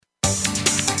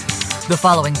The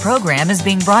following program is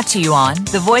being brought to you on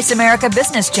the Voice America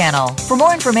Business Channel. For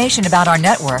more information about our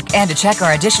network and to check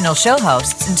our additional show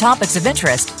hosts and topics of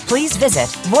interest, please visit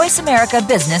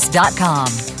voiceamericabusiness.com.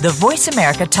 The Voice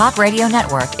America Talk Radio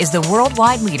Network is the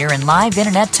worldwide leader in live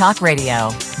Internet talk radio.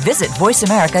 Visit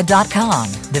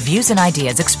voiceamerica.com. The views and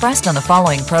ideas expressed on the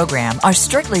following program are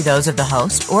strictly those of the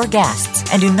host or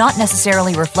guests and do not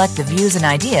necessarily reflect the views and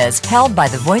ideas held by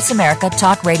the Voice America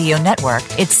Talk Radio Network,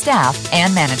 its staff,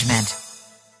 and management.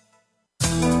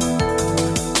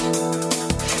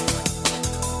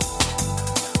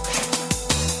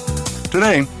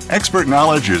 Today, expert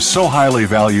knowledge is so highly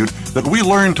valued that we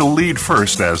learn to lead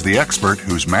first as the expert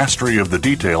whose mastery of the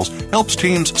details helps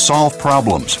teams solve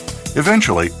problems.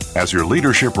 Eventually, as your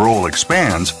leadership role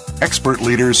expands, expert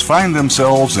leaders find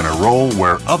themselves in a role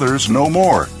where others know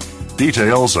more.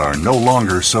 Details are no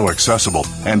longer so accessible,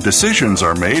 and decisions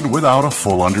are made without a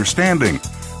full understanding.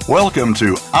 Welcome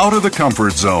to Out of the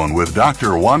Comfort Zone with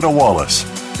Dr. Wanda Wallace.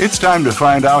 It's time to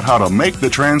find out how to make the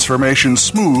transformation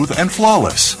smooth and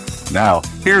flawless. Now,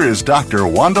 here is Dr.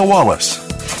 Wanda Wallace.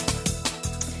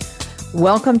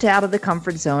 Welcome to Out of the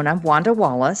Comfort Zone. I'm Wanda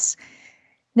Wallace.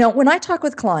 Now, when I talk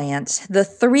with clients, the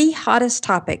three hottest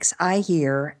topics I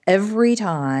hear every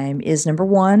time is number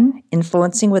one,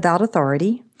 influencing without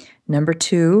authority, number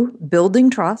two, building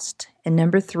trust, and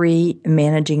number three,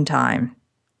 managing time.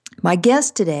 My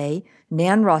guest today,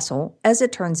 Nan Russell, as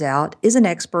it turns out, is an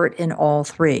expert in all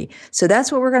three. So that's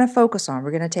what we're going to focus on.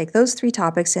 We're going to take those three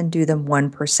topics and do them one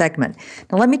per segment.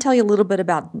 Now, let me tell you a little bit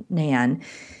about Nan.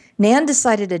 Nan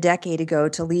decided a decade ago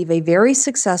to leave a very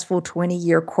successful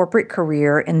 20-year corporate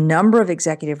career in a number of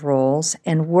executive roles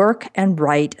and work and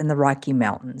write in the Rocky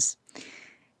Mountains.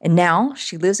 And now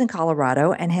she lives in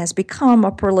Colorado and has become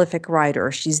a prolific writer.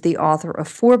 She's the author of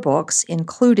 4 books,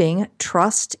 including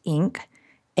Trust, Inc.,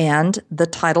 and The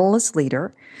Titleless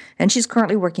Leader, and she's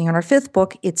currently working on her 5th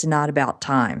book, It's Not About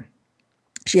Time.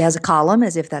 She has a column,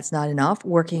 as if that's not enough,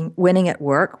 Winning at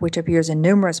Work, which appears in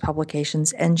numerous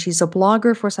publications, and she's a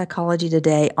blogger for Psychology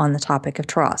Today on the topic of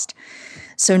trust.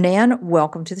 So, Nan,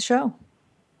 welcome to the show.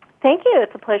 Thank you.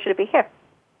 It's a pleasure to be here.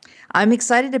 I'm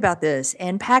excited about this,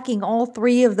 and packing all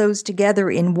three of those together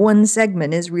in one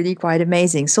segment is really quite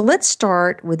amazing. So let's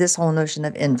start with this whole notion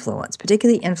of influence,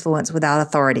 particularly influence without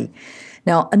authority.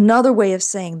 Now, another way of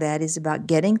saying that is about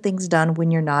getting things done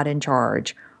when you're not in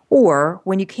charge, or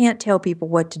when you can't tell people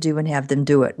what to do and have them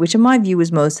do it, which in my view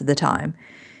is most of the time.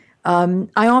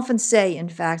 I often say, in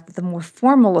fact, that the more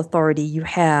formal authority you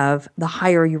have, the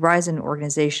higher you rise in an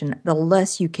organization, the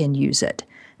less you can use it,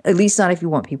 at least not if you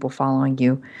want people following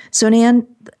you. So, Nan,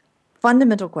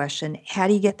 fundamental question, how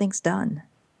do you get things done?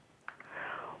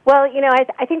 Well,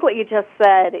 I think what you just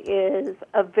said is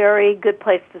a very good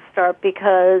place to start,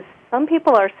 because some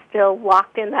people are still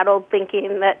locked in that old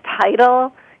thinking that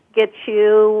title gets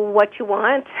you what you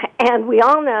want, and we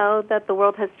all know that the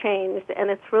world has changed, and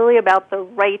it's really about the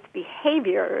right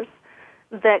behaviors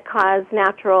that cause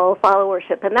natural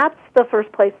followership, and that's the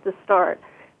first place to start,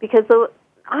 because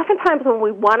oftentimes when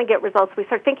we want to get results, we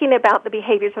start thinking about the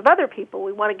behaviors of other people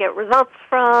we want to get results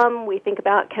from. We think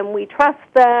about, can we trust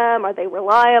them? Are they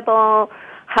reliable?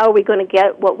 How are we going to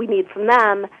get what we need from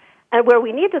them? And where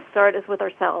we need to start is with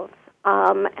ourselves.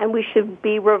 And we should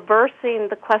be reversing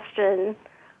the question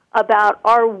about,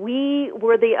 are we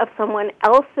worthy of someone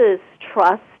else's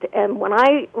trust? And when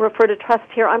I refer to trust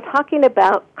here, I'm talking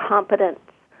about competence,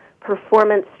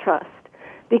 performance trust,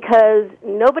 because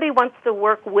nobody wants to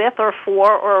work with or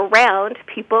for or around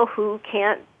people who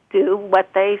can't do what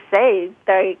they say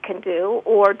they can do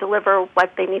or deliver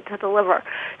what they need to deliver.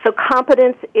 So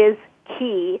competence is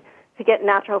key to get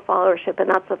natural followership, and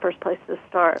that's the first place to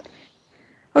start.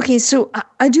 Okay, so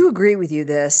I do agree with you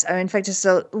this. In fact,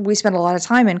 we spend a lot of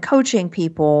time in coaching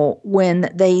people when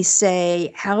they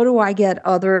say, how do I get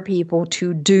other people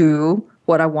to do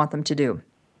what I want them to do?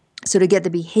 So to get the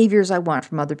behaviors I want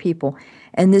from other people.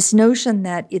 And this notion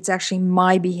that it's actually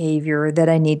my behavior that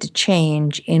I need to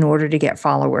change in order to get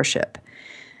followership.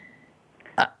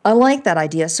 I like that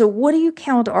idea. So what do you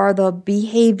count are the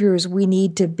behaviors we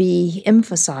need to be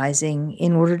emphasizing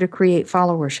in order to create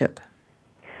followership?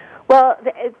 Well,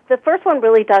 the first one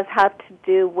really does have to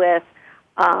do with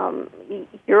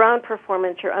your own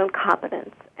performance, your own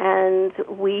competence. And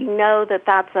we know that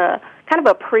that's a kind of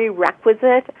a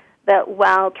prerequisite, that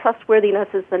while trustworthiness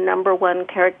is the number one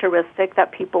characteristic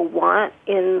that people want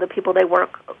in the people they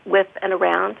work with and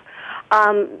around,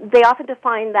 they often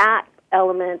define that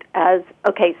element as,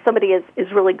 okay, somebody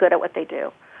is really good at what they do.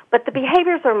 But the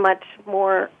behaviors are much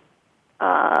more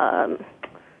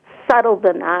subtle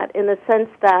than that, in the sense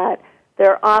that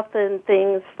they're often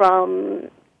things from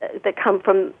that come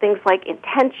from things like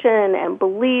intention and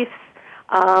beliefs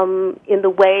in the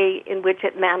way in which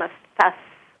it manifests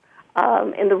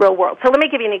in the real world. So let me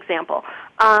give you an example.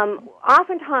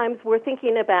 Oftentimes we're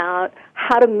thinking about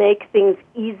how to make things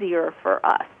easier for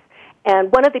us.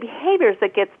 And one of the behaviors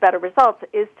that gets better results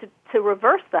is to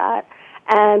reverse that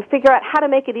and figure out how to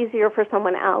make it easier for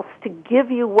someone else to give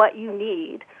you what you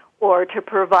need or to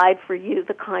provide for you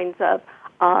the kinds of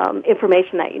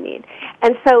information that you need.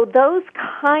 And so those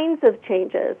kinds of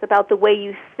changes about the way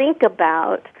you think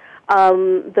about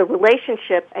the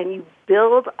relationship, and you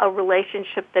build a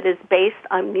relationship that is based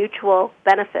on mutual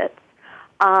benefits,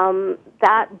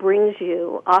 that brings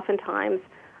you oftentimes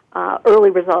early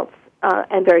results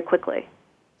and very quickly.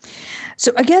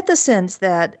 So I get the sense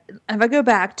that if I go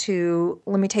back to,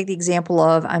 let me take the example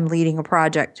of I'm leading a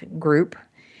project group.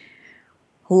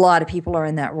 A lot of people are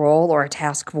in that role or a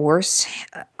task force.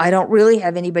 I don't really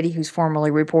have anybody who's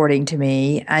formally reporting to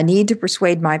me. I need to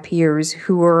persuade my peers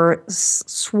who are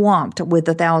swamped with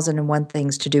 1,001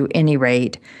 things to do any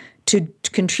rate to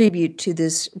contribute to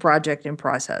this project and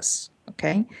process.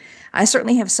 Okay? I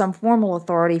certainly have some formal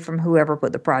authority from whoever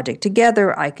put the project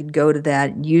together. I could go to that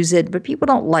and use it, but people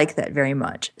don't like that very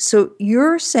much. So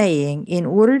you're saying in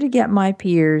order to get my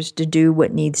peers to do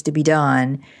what needs to be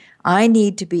done, I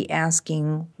need to be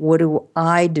asking, what do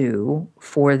I do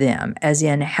for them? As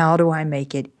in, how do I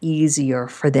make it easier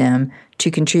for them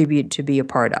to contribute, to be a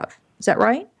part of? Is that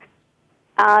right?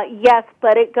 Yes,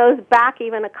 but it goes back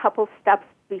even a couple steps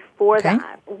before Okay.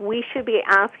 that. We should be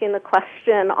asking the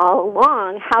question all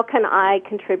along, how can I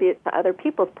contribute to other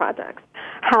people's projects?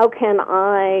 How can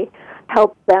I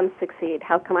help them succeed?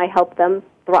 How can I help them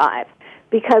thrive?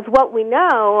 Because what we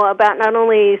know about not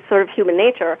only sort of human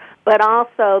nature, but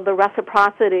also the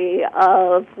reciprocity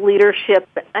of leadership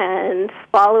and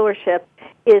followership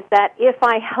is that if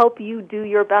I help you do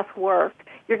your best work,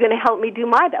 you're going to help me do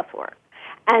my best work.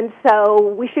 And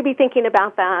so we should be thinking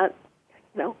about that,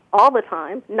 all the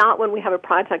time, not when we have a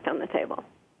project on the table.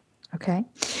 Okay.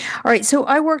 All right. So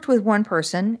I worked with one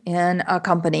person in a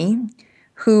company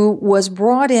who was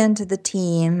brought into the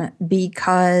team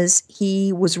because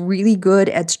he was really good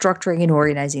at structuring and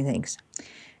organizing things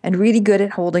and really good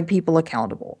at holding people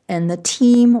accountable. And the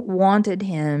team wanted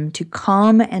him to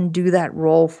come and do that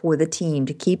role for the team,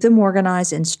 to keep them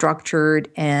organized and structured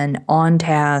and on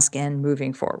task and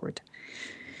moving forward.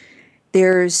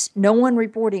 There's no one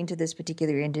reporting to this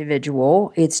particular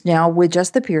individual. It's now with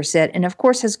just the peer set, and of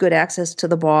course has good access to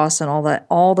the boss and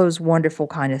all those wonderful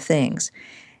kind of things.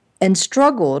 And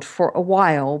struggled for a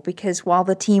while because while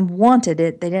the team wanted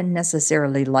it, they didn't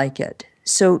necessarily like it.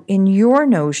 So in your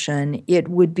notion, it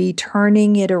would be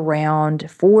turning it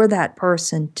around for that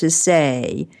person to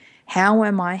say, how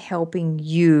am I helping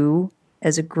you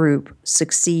as a group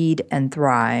succeed and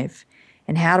thrive?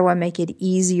 And how do I make it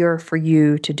easier for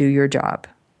you to do your job?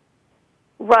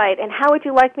 Right, and how would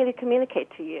you like me to communicate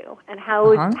to you? And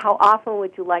how often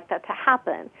would you like that to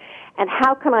happen? And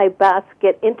how can I best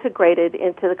get integrated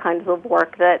into the kinds of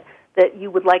work that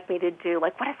you would like me to do?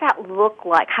 Like, what does that look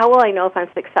like? How will I know if I'm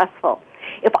successful?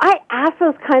 If I ask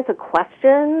those kinds of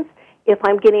questions, if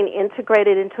I'm getting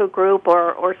integrated into a group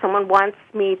or someone wants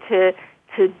me to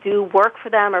do work for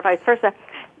them or vice versa,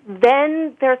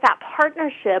 then there's that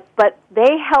partnership, but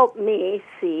they help me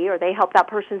see, or they help that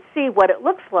person see what it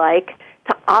looks like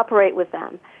to operate with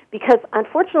them. Because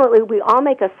unfortunately, we all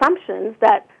make assumptions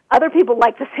that other people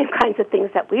like the same kinds of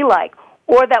things that we like,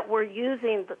 or that we're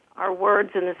using our words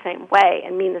in the same way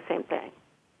and mean the same thing.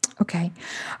 Okay.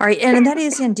 All right. And that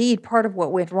is indeed part of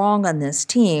what went wrong on this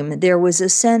team. There was a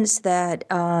sense that,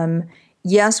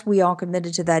 yes, we all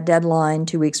committed to that deadline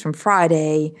 2 weeks from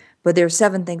Friday, but there are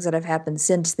 7 things that have happened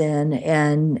since then,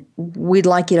 and we'd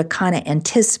like you to kind of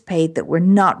anticipate that we're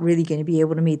not really going to be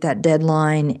able to meet that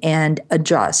deadline and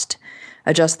adjust.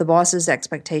 Adjust the boss's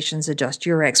expectations, adjust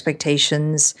your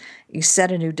expectations. You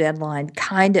set a new deadline,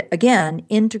 kind of, again,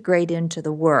 integrate into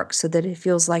the work so that it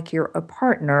feels like you're a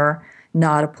partner,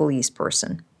 not a police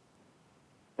person.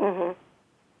 Mm-hmm.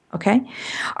 Okay?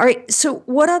 All right, so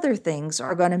what other things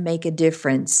are going to make a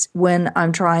difference when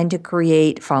I'm trying to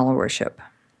create followership?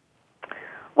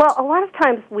 Well, a lot of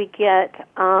times we get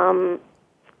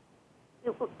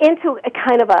into a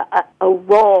kind of a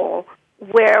role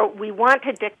where we want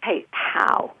to dictate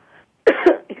how.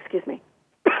 Excuse me.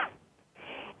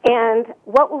 And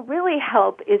what will really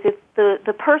help is if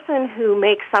the person who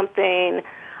makes something,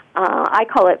 I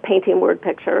call it painting word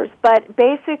pictures, but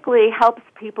basically helps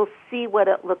people see what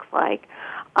it looks like,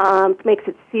 makes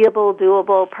it seeable,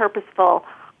 doable, purposeful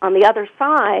on the other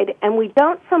side, and we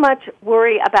don't so much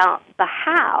worry about the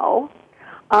how,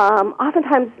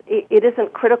 oftentimes it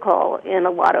isn't critical in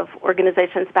a lot of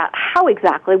organizations about how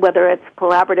exactly, whether it's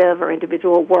collaborative or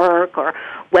individual work, or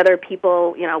whether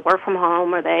people, work from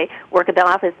home or they work at the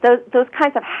office. Those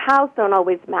kinds of hows don't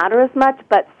always matter as much,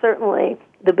 but certainly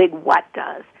the big what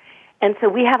does. And so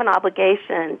we have an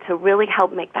obligation to really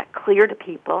help make that clear to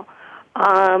people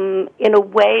in a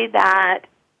way that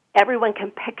everyone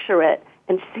can picture it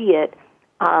and see it,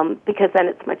 because then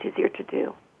it's much easier to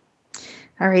do.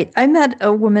 All right. I met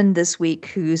a woman this week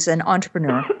who's an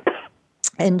entrepreneur,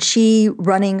 and she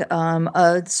running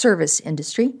a service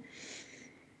industry.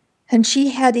 And she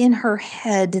had in her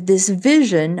head this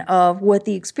vision of what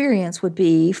the experience would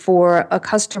be for a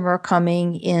customer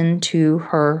coming into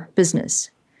her business.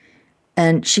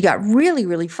 And she got really,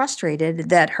 really frustrated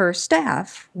that her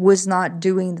staff was not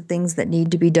doing the things that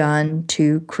need to be done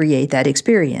to create that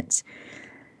experience.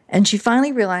 And she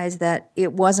finally realized that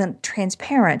it wasn't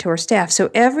transparent to her staff. So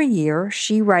every year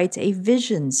she writes a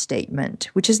vision statement,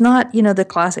 which is not, the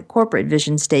classic corporate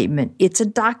vision statement. It's a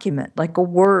document, like a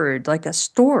word, like a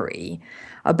story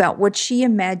about what she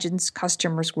imagines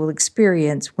customers will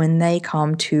experience when they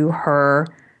come to her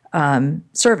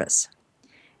service.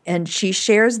 And she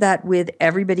shares that with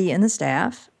everybody in the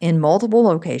staff in multiple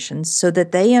locations so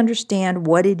that they understand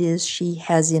what it is she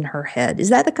has in her head. Is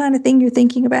that the kind of thing you're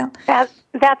thinking about?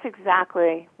 That's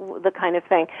exactly the kind of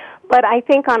thing. But I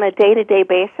think on a day-to-day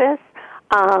basis,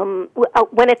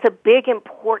 when it's a big,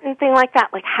 important thing like that,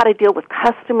 like how to deal with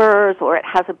customers, or it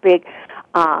has a big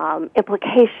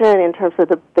implication in terms of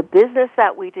the business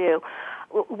that we do,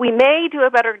 we may do a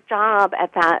better job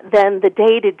at that than the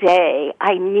day-to-day.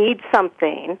 I need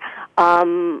something.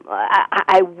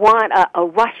 I want a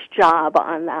rush job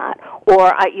on that,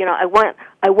 or I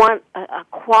want a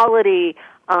quality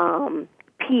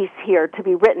piece here to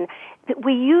be written.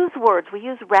 We use words, we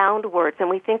use round words, and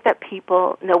we think that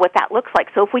people know what that looks like.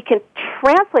 So if we can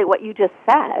translate what you just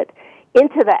said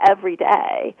into the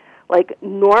everyday, like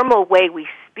normal way we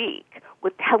speak,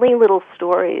 with telling little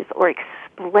stories or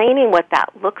explaining what that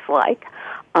looks like,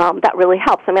 that really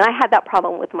helps. I mean, I had that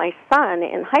problem with my son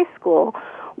in high school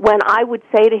when I would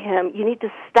say to him, you need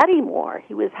to study more.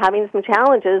 He was having some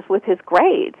challenges with his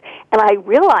grades. And I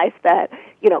realized that,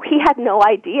 he had no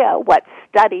idea what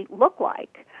study looked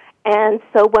like. And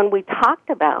so when we talked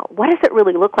about what does it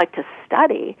really look like to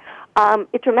study,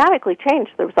 it dramatically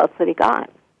changed the results that he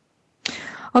got.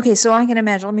 Okay, so I can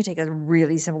imagine, let me take a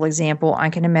really simple example. I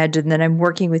can imagine that I'm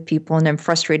working with people and I'm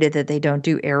frustrated that they don't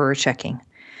do error checking.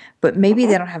 But maybe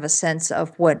they don't have a sense of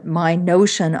what my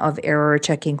notion of error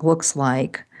checking looks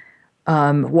like,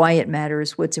 why it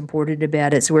matters, what's important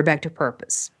about it. So we're back to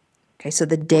purpose. Okay, so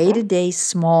the day-to-day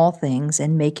small things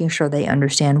and making sure they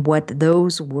understand what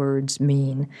those words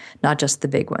mean, not just the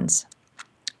big ones.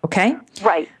 Okay?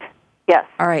 Right. Yes.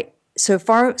 All right. So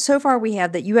far we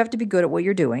have that you have to be good at what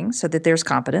you're doing so that there's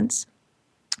competence.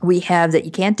 We have that you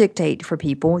can't dictate for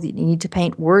people. You need to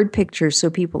paint word pictures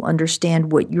so people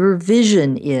understand what your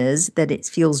vision is, that it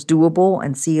feels doable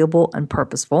and seeable and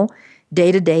purposeful.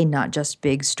 Day to day, not just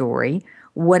big story.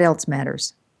 What else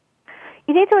matters?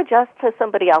 You need to adjust to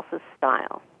somebody else's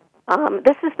style.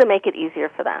 This is to make it easier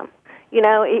for them.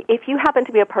 If you happen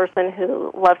to be a person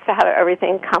who loves to have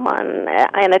everything come on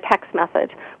in a text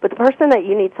message, but the person that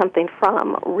you need something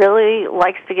from really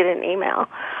likes to get an email,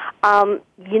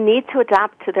 you need to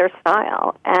adapt to their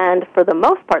style. And for the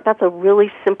most part, that's a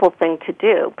really simple thing to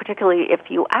do, particularly if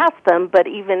you ask them, but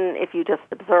even if you just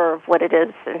observe what it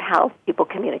is and how people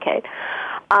communicate.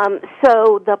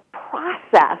 So the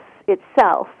process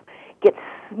itself gets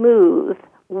smooth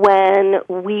when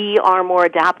we are more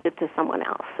adapted to someone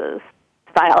else's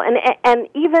style. And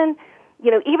even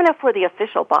if we're the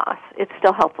official boss, it's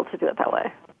still helpful to do it that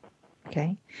way.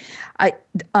 Okay.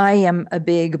 I am a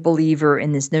big believer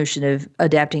in this notion of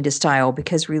adapting to style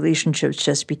because relationships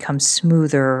just become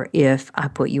smoother if I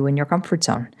put you in your comfort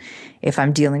zone. If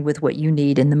I'm dealing with what you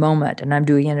need in the moment and I'm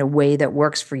doing it in a way that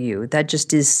works for you,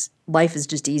 life is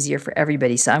just easier for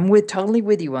everybody. So I'm totally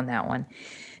with you on that one.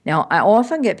 Now, I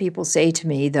often get people say to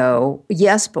me, though,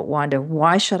 yes, but Wanda,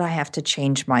 why should I have to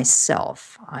change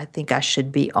myself? I think I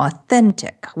should be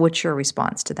authentic. What's your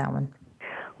response to that one?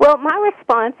 Well, my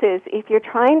response is if you're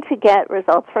trying to get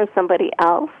results from somebody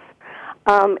else,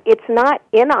 it's not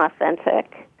inauthentic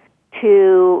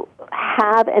to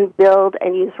have and build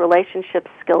and use relationship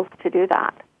skills to do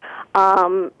that.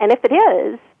 And if it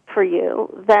is for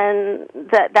you, then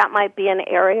that might be an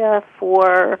area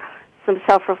for some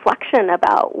self-reflection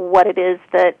about what it is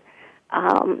that,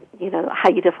 how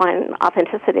you define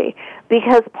authenticity.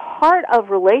 Because part of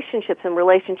relationships and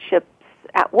relationships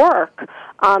at work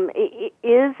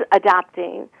is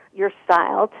adapting your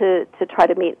style to try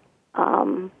to meet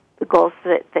the goals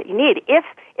that you need.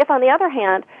 If on the other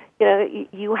hand,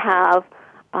 you have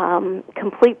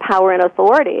complete power and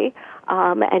authority,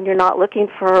 and you're not looking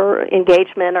for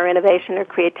engagement or innovation or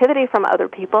creativity from other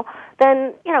people,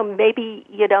 then maybe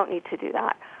you don't need to do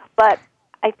that. But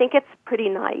I think it's pretty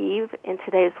naive in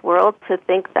today's world to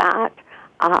think that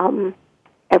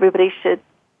everybody should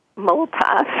mold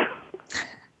us.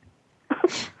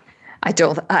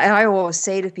 I always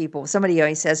say to people, somebody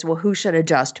always says, well, who should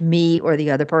adjust, me or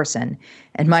the other person?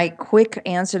 And my quick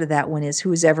answer to that one is,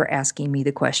 who's ever asking me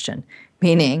the question?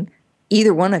 Meaning,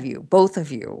 either one of you, both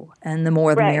of you, and the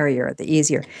more the merrier, the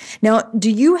easier. Now,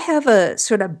 do you have a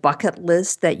sort of bucket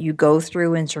list that you go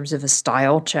through in terms of a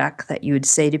style check that you would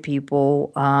say to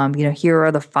people, here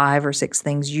are the 5 or 6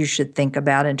 things you should think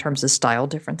about in terms of style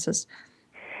differences?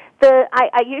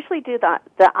 I usually do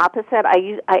the opposite.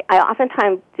 I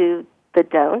oftentimes do the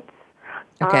don'ts.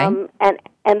 Okay.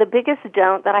 And the biggest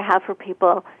don't that I have for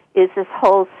people is this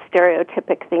whole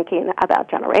stereotypic thinking about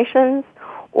generations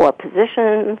or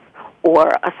positions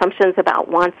or assumptions about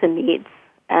wants and needs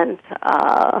and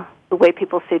the way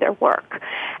people see their work.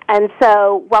 And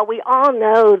so while we all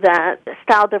know that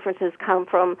style differences come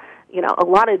from a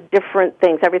lot of different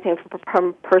things, everything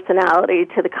from personality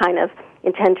to the kind of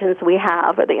intentions we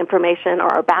have or the information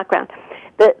or our background,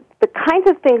 the kinds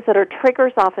of things that are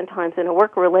triggers oftentimes in a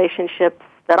work relationship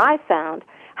that I found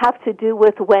have to do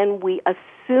with when we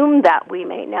assume that we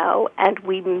may know and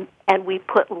we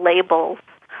put labels,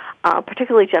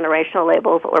 particularly generational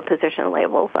labels or position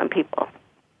labels on people.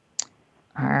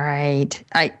 All right.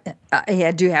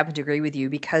 I do happen to agree with you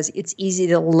because it's easy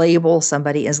to label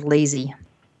somebody as lazy.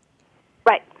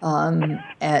 Right.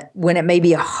 When it may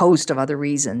be a host of other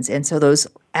reasons. And so those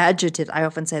adjectives, I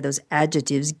often say those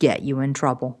adjectives get you in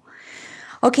trouble.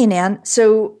 Okay, Nan,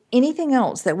 so anything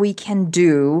else that we can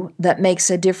do that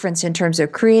makes a difference in terms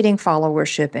of creating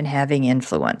followership and having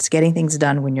influence, getting things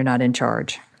done when you're not in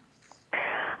charge?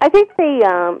 I think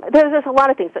there's a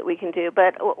lot of things that we can do,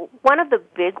 but one of the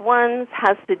big ones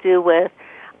has to do with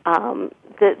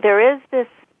there is this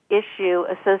issue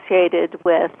associated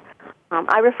with,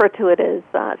 I refer to it as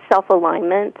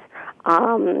self-alignment,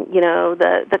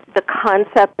 the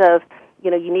concept of,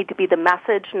 you need to be the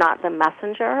message, not the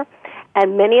messenger.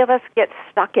 And many of us get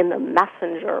stuck in the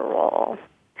messenger role.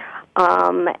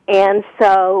 And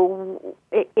so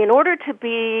in order to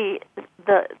be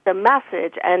the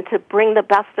message and to bring the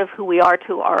best of who we are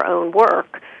to our own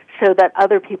work so that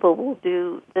other people will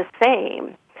do the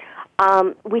same,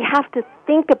 we have to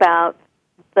think about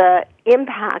the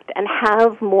impact and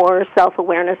have more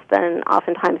self-awareness than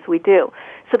oftentimes we do.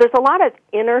 So there's a lot of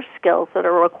inner skills that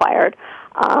are required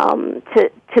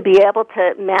to be able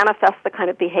to manifest the kind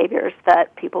of behaviors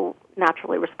that people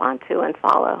naturally respond to and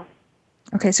follow.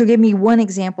 Okay, so give me one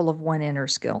example of one inner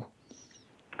skill.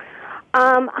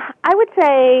 I would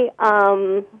say,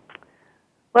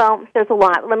 there's a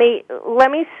lot.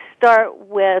 Let me start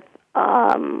with,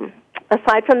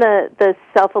 aside from the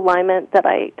self-alignment that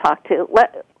I talked to,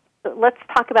 let's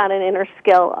talk about an inner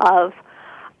skill of,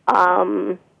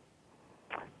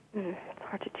 it's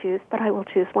hard to choose, but I will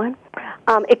choose one,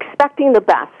 expecting the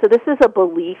best. So this is a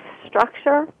belief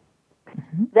structure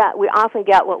that we often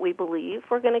get what we believe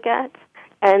we're going to get.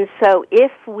 And so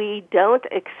if we don't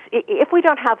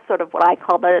have sort of what I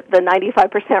call the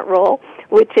 95% rule,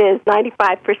 which is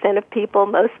 95% of people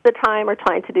most of the time are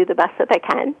trying to do the best that they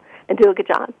can and do a good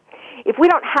job. If we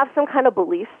don't have some kind of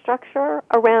belief structure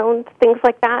around things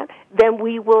like that, then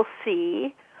we will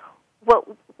see what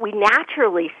we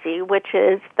naturally see, which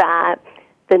is that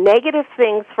the negative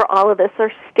things for all of this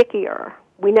are stickier.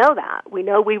 We know that. We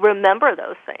know we remember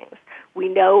those things. We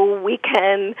know we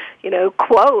can,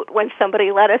 quote when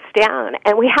somebody let us down.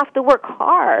 And we have to work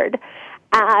hard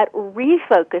at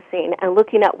refocusing and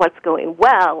looking at what's going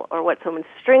well or what someone's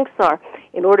strengths are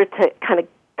in order to kind of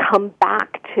come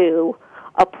back to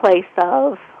a place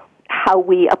of how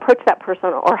we approach that person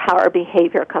or how our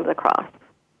behavior comes across.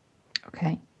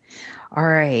 Okay. All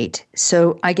right.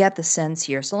 So I get the sense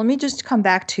here. So let me just come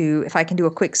back to, if I can do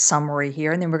a quick summary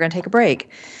here, and then we're going to take a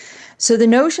break. So the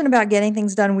notion about getting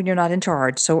things done when you're not in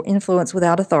charge, so influence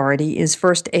without authority, is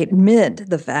first admit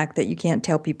the fact that you can't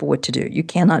tell people what to do. You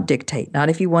cannot dictate, not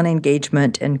if you want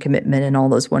engagement and commitment and all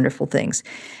those wonderful things.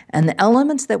 And the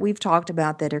elements that we've talked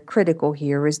about that are critical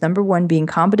here is, number one, being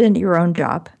competent at your own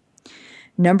job.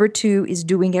 Number 2 is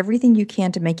doing everything you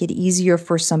can to make it easier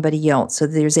for somebody else. So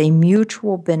there's a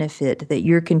mutual benefit that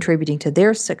you're contributing to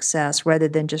their success rather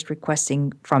than just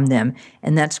requesting from them.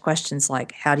 And that's questions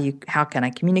like, how can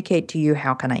I communicate to you?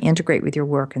 How can I integrate with your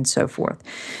work, and so forth.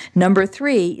 Number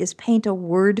 3 is paint a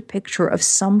word picture of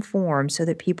some form so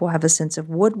that people have a sense of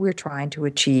what we're trying to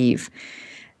achieve,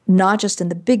 not just in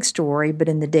the big story, but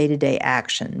in the day-to-day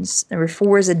actions. Number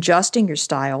 4 is adjusting your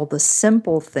style, the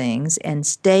simple things, and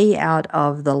stay out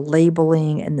of the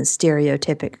labeling and the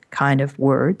stereotypic kind of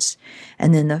words.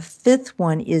 And then the 5th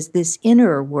one is this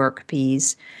inner work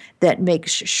piece that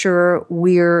makes sure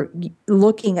we're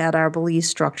looking at our belief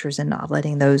structures and not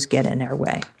letting those get in our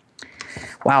way.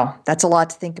 Wow, that's a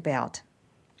lot to think about.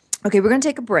 Okay, we're going to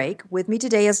take a break. With me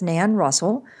today is Nan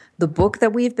Russell. The book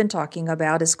that we've been talking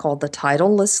about is called The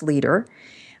Titleless Leader.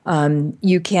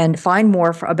 You can find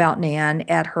more about Nan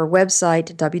at her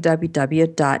website,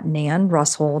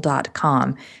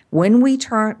 www.nanrussell.com. When we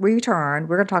return,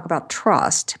 we're going to talk about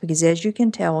trust, because as you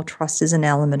can tell, trust is an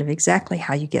element of exactly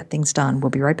how you get things done. We'll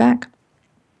be right back.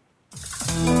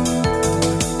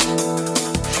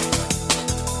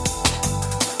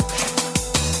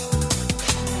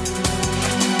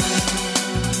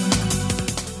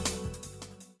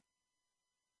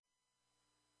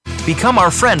 Become our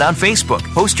friend on Facebook.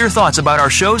 Post your thoughts about our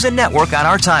shows and network on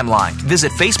our timeline.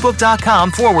 Visit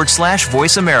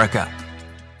facebook.com/Voice America.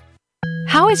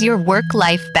 How is your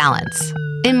work-life balance?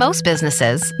 In most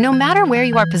businesses, no matter where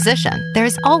you are positioned, there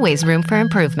is always room for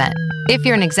improvement. If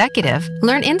you're an executive,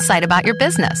 learn insight about your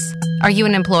business. Are you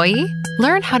an employee?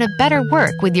 Learn how to better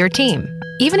work with your team.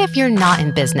 Even if you're not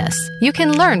in business, you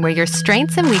can learn where your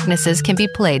strengths and weaknesses can be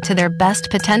played to their best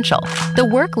potential. The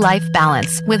Work-Life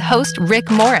Balance with host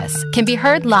Rick Morris can be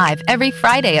heard live every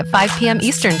Friday at 5 p.m.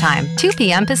 Eastern Time, 2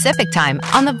 p.m. Pacific Time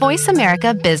on the Voice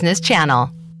America Business Channel.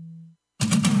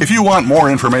 If you want more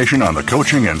information on the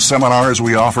coaching and seminars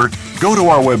we offer, go to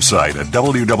our website at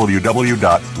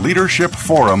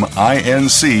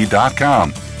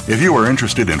www.leadershipforuminc.com. If you are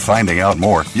interested in finding out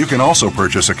more, you can also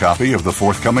purchase a copy of the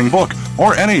forthcoming book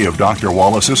or any of Dr.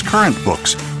 Wallace's current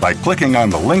books by clicking on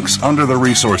the links under the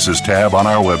Resources tab on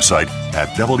our website at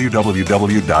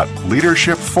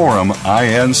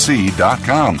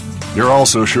www.leadershipforuminc.com. You're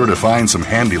also sure to find some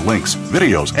handy links,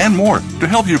 videos, and more to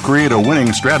help you create a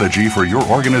winning strategy for your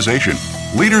organization.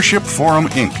 Leadership Forum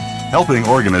Inc., helping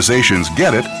organizations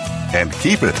get it and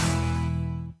keep it.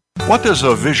 What does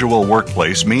a visual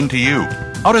workplace mean to you?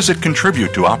 How does it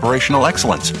contribute to operational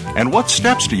excellence? And what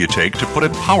steps do you take to put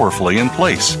it powerfully in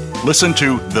place? Listen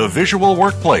to The Visual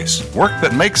Workplace, work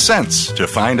that makes sense, to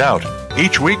find out.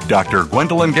 Each week, Dr.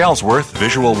 Gwendolyn Galsworth,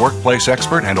 visual workplace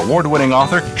expert and award-winning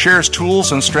author, shares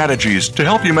tools and strategies to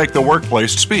help you make the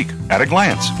workplace speak at a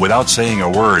glance without saying a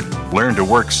word. Learn to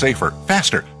work safer,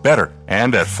 faster, better,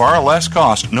 and at far less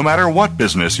cost no matter what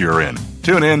business you're in.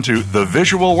 Tune in to The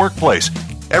Visual Workplace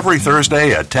every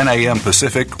Thursday at 10 a.m.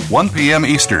 Pacific, 1 p.m.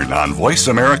 Eastern on Voice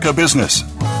America Business.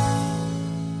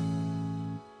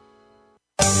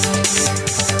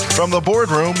 From the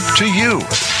boardroom to you,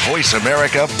 Voice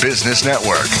America Business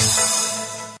Network.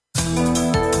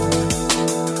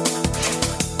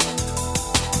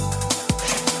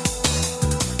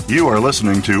 You are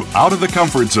listening to Out of the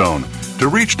Comfort Zone. To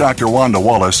reach Dr. Wanda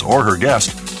Wallace or her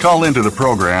guest, call into the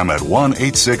program at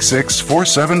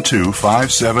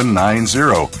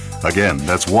 1-866-472-5790. Again,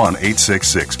 that's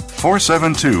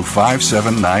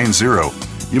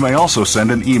 1-866-472-5790. You may also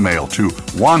send an email to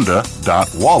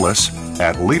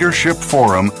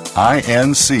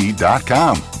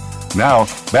wanda.wallace@leadershipforuminc.com. Now,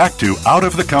 back to Out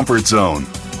of the Comfort Zone.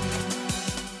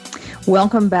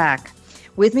 Welcome back.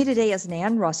 With me today is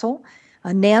Nan Russell.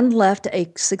 Nan left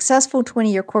a successful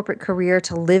 20-year corporate career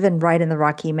to live and write in the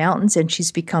Rocky Mountains, and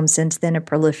she's become since then a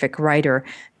prolific writer.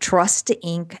 Trust,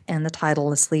 Inc. and The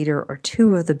Titleless Leader are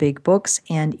two of the big books,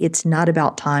 and It's Not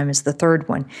About Time is the third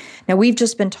one. Now, we've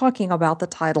just been talking about The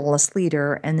Titleless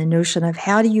Leader and the notion of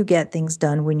how do you get things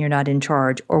done when you're not in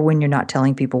charge or when you're not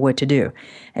telling people what to do.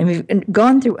 And we've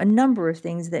gone through a number of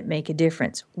things that make a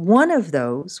difference. One of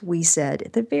those, we said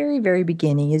at the very, very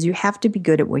beginning, is you have to be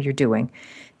good at what you're doing.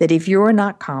 That if you're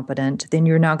not competent, then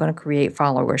you're not going to create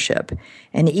followership.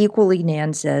 And equally,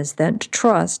 Nan says that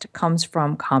trust comes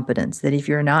from competence, that if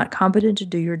you're not competent to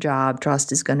do your job,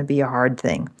 trust is going to be a hard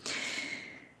thing.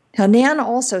 Now, Nan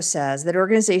also says that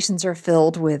organizations are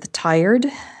filled with tired,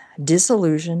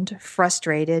 disillusioned,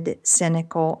 frustrated,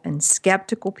 cynical, and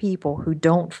skeptical people who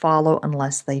don't follow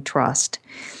unless they trust.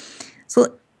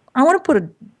 So I want to put a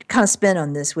kind of spin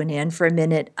on this one, Nan, for a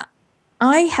minute.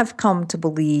 I have come to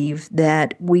believe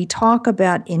that we talk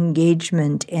about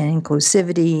engagement and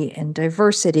inclusivity and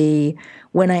diversity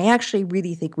when I actually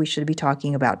really think we should be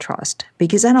talking about trust,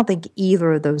 because I don't think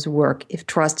either of those work if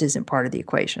trust isn't part of the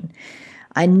equation.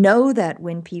 I know that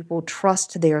when people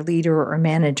trust their leader or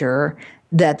manager,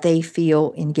 that they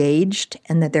feel engaged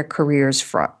and that their careers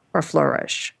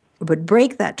flourish. But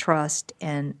break that trust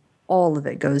and all of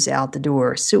it goes out the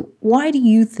door. So why do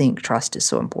you think trust is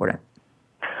so important?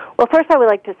 Well, first I would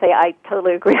like to say I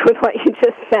totally agree with what you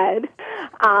just said.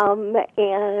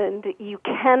 And you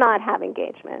cannot have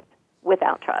engagement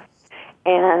without trust.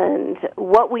 And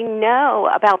what we know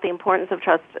about the importance of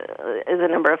trust is a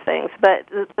number of things. But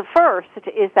the first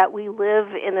is that we live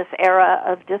in this era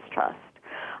of distrust.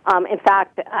 In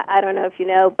fact, I don't know if you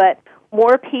know, but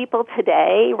more people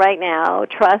today, right now,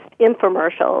 trust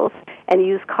infomercials and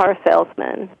used car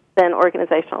salesmen than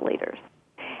organizational leaders.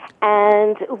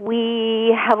 And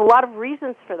we have a lot of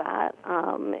reasons for that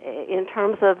in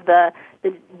terms of the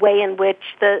way in which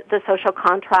the social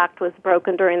contract was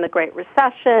broken during the Great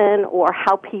Recession, or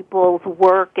how people's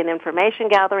work and information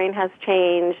gathering has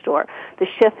changed, or the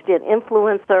shift in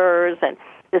influencers, and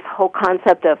this whole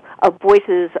concept of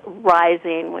voices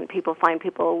rising when people find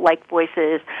people like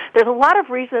voices. There's a lot of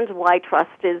reasons why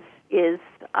trust is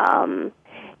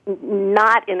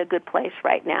not in a good place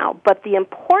right now, but the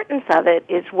importance of it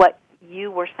is what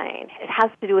you were saying. It has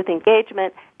to do with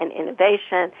engagement and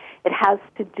innovation. It has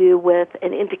to do with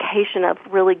an indication of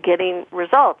really getting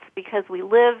results, because we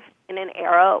live in an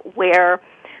era where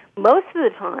most of the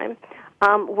time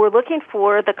we're looking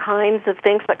for the kinds of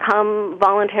things that come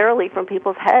voluntarily from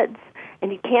people's heads,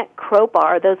 and you can't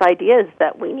crowbar those ideas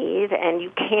that we need, and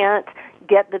you can't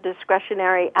get the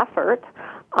discretionary effort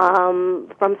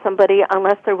from somebody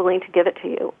unless they're willing to give it to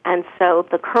you. And so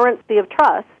the currency of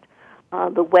trust,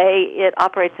 the way it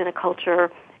operates in a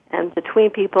culture and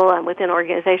between people and within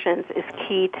organizations, is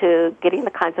key to getting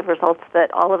the kinds of results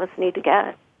that all of us need to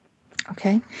get.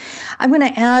 Okay. I'm going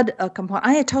to add a component.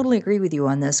 I totally agree with you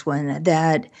on this one,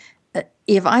 that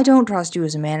if I don't trust you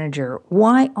as a manager,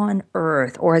 why on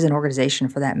earth, or as an organization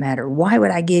for that matter, why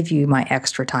would I give you my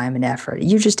extra time and effort?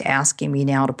 You're just asking me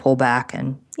now to pull back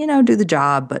and, do the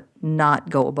job, but not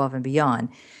go above and beyond.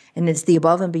 And it's the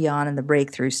above and beyond and the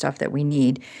breakthrough stuff that we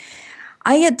need.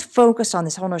 I had focused on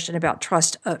this whole notion about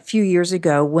trust a few years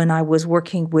ago when I was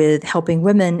working with helping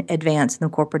women advance in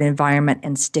the corporate environment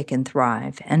and stick and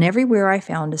thrive. And everywhere I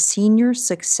found a senior,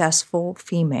 successful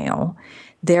female,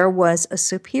 there was a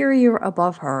superior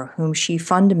above her whom she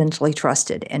fundamentally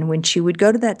trusted. And when she would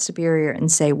go to that superior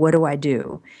and say, "What do I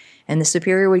do?" and the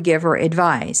superior would give her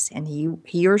advice, and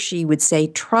he or she would say,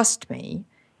 "Trust me,"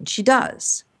 and she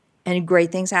does. And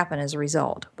great things happen as a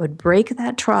result. But break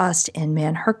that trust, and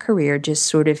man, her career just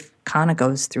sort of kind of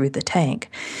goes through the tank.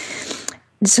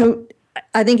 So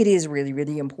I think it is really,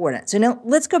 really important. So now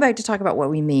let's go back to talk about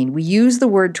what we mean. We use the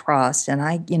word trust, and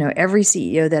every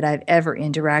CEO that I've ever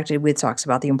interacted with talks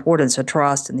about the importance of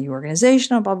trust in the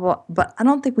organization, blah, blah, blah. But I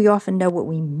don't think we often know what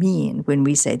we mean when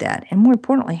we say that. And more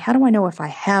importantly, how do I know if I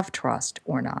have trust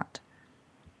or not?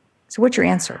 So what's your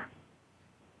answer?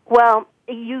 Well,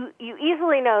 you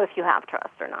easily know if you have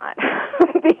trust or not,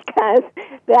 because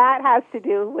that has to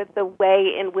do with the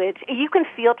way in which you can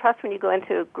feel trust when you go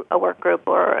into a work group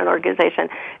or an organization.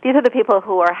 These are the people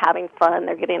who are having fun.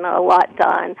 They're getting a lot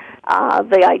done.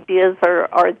 The ideas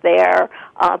are there.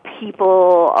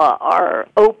 People are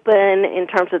open in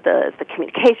terms of the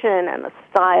communication and the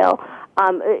style.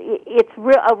 It's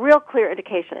a real clear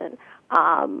indication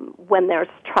when there's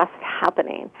trust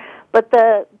happening. But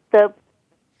the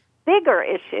bigger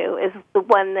issue is the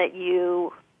one that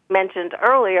you mentioned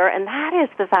earlier, and that is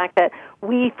the fact that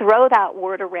we throw that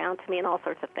word around to mean all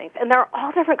sorts of things. And there are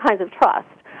all different kinds of trust.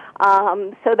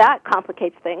 So that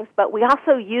complicates things. But we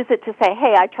also use it to say,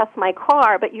 hey, I trust my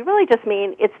car, but you really just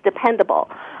mean it's dependable.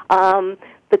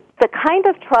 The kind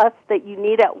of trust that you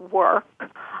need at work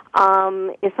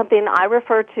is something I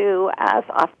refer to as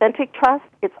authentic trust.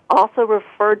 It's also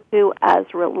referred to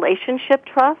as relationship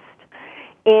trust.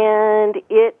 And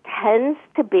it tends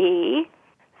to be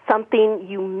something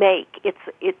you make. It's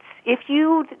if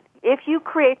you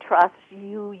create trust,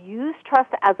 you use trust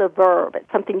as a verb.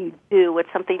 It's something you do. It's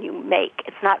something you make.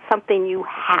 It's not something you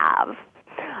have.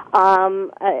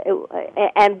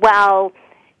 And while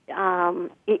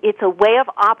it's a way of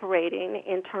operating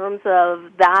in terms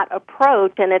of that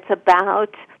approach, and it's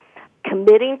about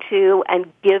committing to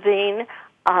and giving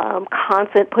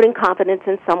putting confidence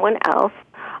in someone else.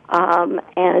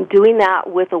 And doing that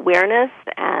with awareness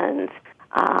and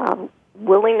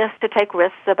willingness to take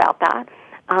risks about that.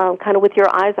 kind of with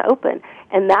your eyes open.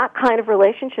 And that kind of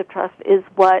relationship trust is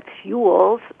what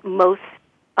fuels most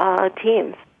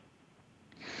teams.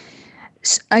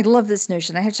 I love this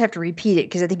notion. I just have to repeat it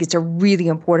because I think it's a really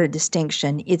important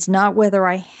distinction. It's not whether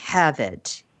I have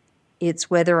it.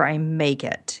 It's whether I make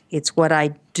it. It's what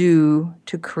I do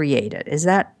to create it. Is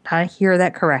that, I hear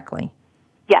that correctly?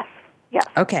 Yes, yes.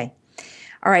 Okay.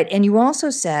 All right. And you also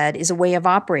said is a way of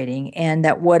operating, and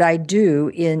that what I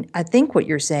do I think what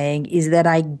you're saying is that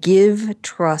I give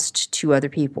trust to other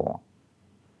people,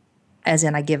 as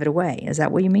in I give it away. Is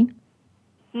that what you mean?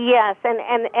 Yes,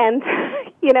 and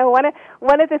you know,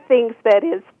 one of the things that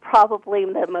is probably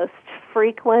the most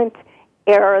frequent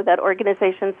error that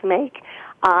organizations make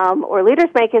or leaders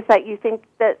make is that you think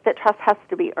that trust has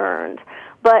to be earned,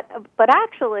 but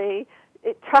actually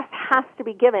trust has to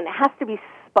be given. It has to be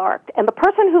sparked, and the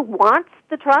person who wants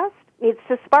the trust needs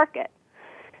to spark it.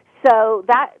 So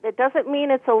it doesn't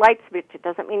mean it's a light switch. It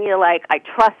doesn't mean you're like, I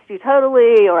trust you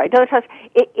totally, or I don't trust.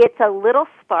 It's a little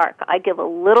spark. I give a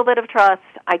little bit of trust.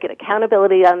 I get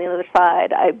accountability on the other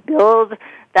side. I build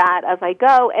that as I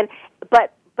go.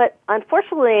 But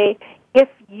unfortunately, if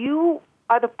you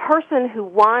are the person who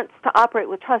wants to operate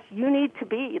with trust, you need to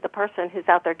be the person who's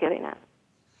out there giving it.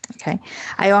 Okay.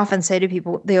 I often say to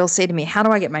people, they'll say to me, how do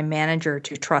I get my manager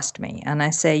to trust me? And I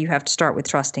say, you have to start with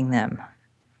trusting them.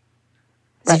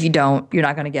 Right. If you don't, you're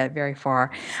not going to get very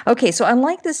far. Okay, so I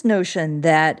like this notion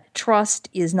that trust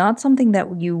is not something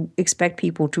that you expect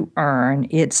people to earn.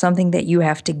 It's something that you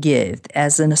have to give,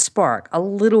 as in a spark, a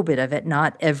little bit of it,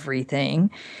 not everything.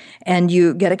 And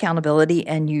you get accountability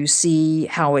and you see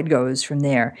how it goes from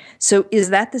there. So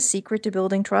is that the secret to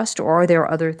building trust, or are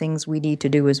there other things we need to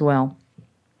do as well?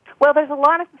 Well, there's a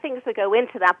lot of things that go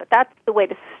into that, but that's the way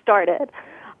to start it.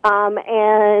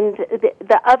 And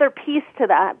the other piece to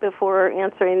that, before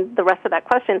answering the rest of that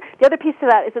question, the other piece to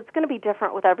that is it's going to be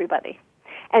different with everybody.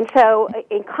 And so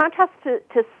in contrast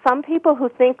to some people who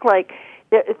think like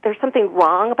there's something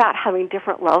wrong about having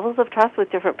different levels of trust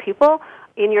with different people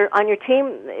on your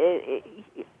team,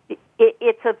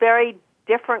 it's a very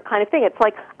different kind of thing. It's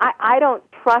like I don't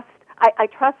trust. I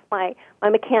trust my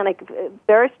mechanic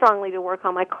very strongly to work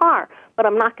on my car, but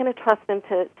I'm not going to trust them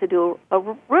to do a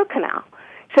root canal.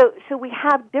 So we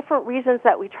have different reasons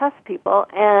that we trust people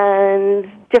and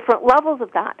different levels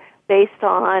of that based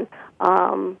on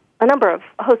a number of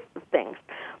hosts of things.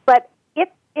 But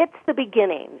it's the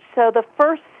beginning. So the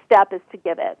first step is to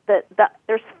give it.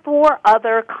 There's 4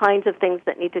 other kinds of things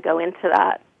that need to go into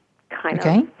that kind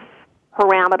of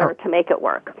parameter to make it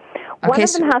work. One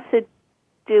of them has to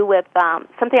do with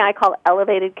something I call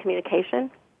elevated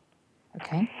communication.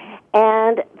 Okay.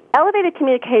 And elevated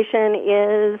communication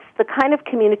is the kind of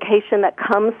communication that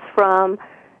comes from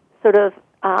sort of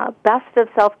best of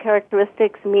self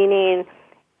characteristics, meaning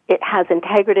it has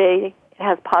integrity, it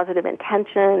has positive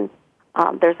intention,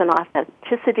 there's an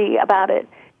authenticity about it.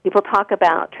 People talk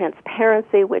about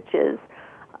transparency, which is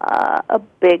a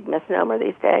big misnomer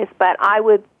these days, but I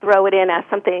would throw it in as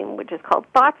something which is called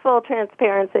thoughtful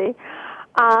transparency.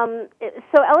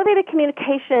 So elevated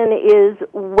communication is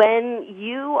when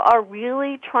you are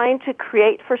really trying to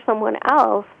create for someone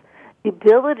else the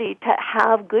ability to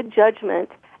have good judgment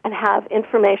and have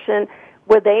information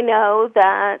where they know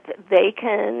that they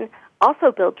can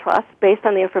also build trust based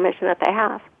on the information that they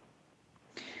have.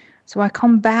 So I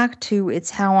come back to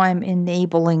it's how I'm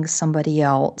enabling somebody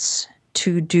else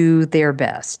to do their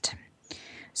best.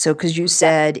 So because you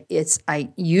said I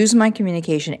use my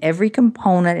communication, every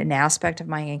component and aspect of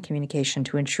my communication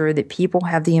to ensure that people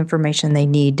have the information they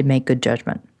need to make good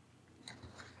judgment.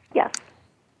 Yes.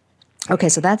 Okay,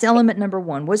 so that's element number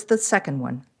 1. What's the second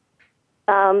one?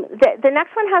 The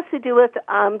next one has to do with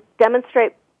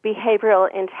demonstrate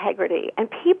behavioral integrity. And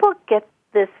people get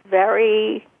this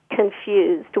very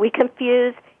confused. We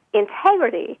confuse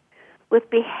integrity with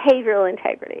behavioral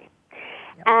integrity.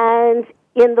 Yep. And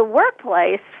in the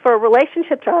workplace, for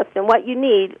relationship trust and what you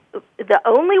need, the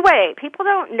only way, people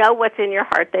don't know what's in your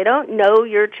heart. They don't know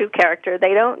your true character.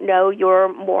 They don't know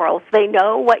your morals. They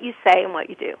know what you say and what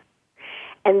you do.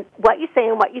 And what you say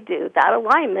and what you do, that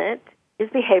alignment is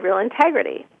behavioral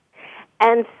integrity.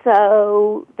 And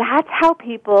so that's how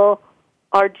people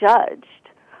are judged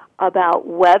about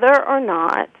whether or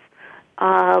not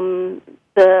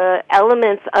the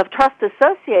elements of trust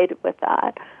associated with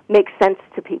that make sense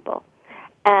to people.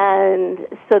 And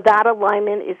so that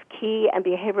alignment is key, and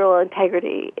behavioral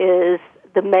integrity is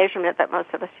the measurement that most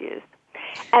of us use.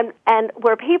 And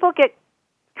where people get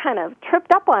kind of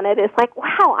tripped up on it is like,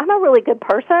 wow, I'm a really good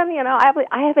person. You know,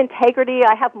 I have integrity,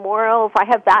 I have morals, I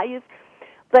have values.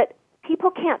 But people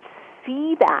can't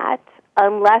see that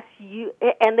unless you,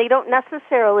 and they don't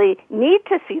necessarily need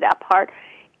to see that part.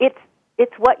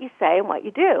 It's what you say and what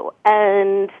you do,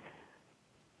 and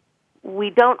we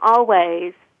don't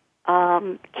always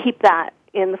keep that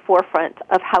in the forefront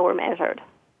of how we're measured.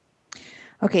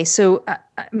 Okay, so I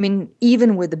mean,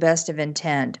 even with the best of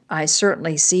intent, I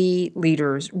certainly see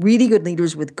leaders, really good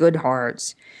leaders with good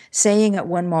hearts, saying at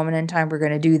one moment in time, we're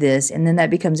going to do this, and then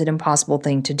that becomes an impossible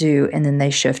thing to do, and then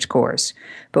they shift course.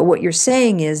 But what you're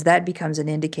saying is that becomes an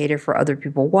indicator for other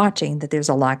people watching that there's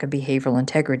a lack of behavioral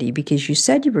integrity because you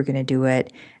said you were going to do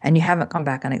it, and you haven't come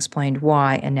back and explained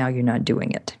why, and now you're not doing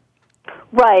it.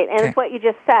 Right, and Okay. It's what you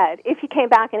just said. If you came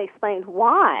back and explained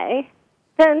why,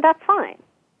 then that's fine.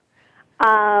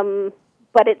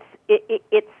 But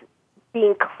it's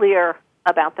being clear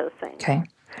about those things.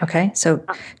 Okay. So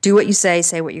do what you say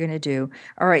what you're going to do.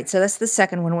 All right. So that's the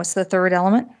second one. What's the third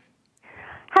element?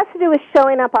 Has to do with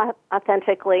showing up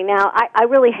authentically. Now, I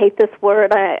really hate this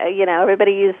word.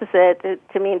 Everybody uses it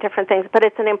to mean different things, but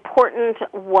it's an important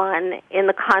one in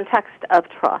the context of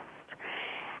trust.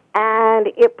 And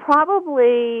it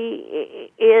probably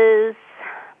is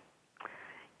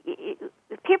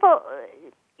people.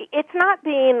 It's not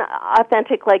being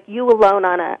authentic like you alone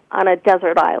on a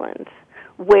desert island,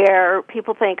 where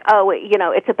people think,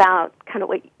 it's about kind of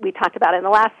what we talked about in the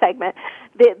last segment.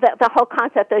 The whole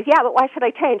concept is, but why should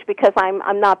I change because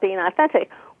I'm not being authentic?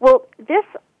 Well, this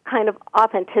kind of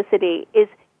authenticity is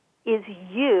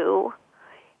you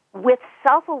with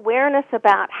self-awareness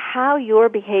about how your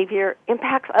behavior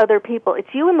impacts other people. It's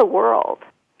you in the world,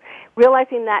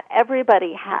 realizing that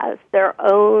everybody has their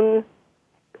own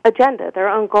agenda, their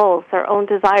own goals, their own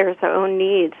desires, their own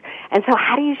needs. And so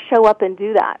how do you show up and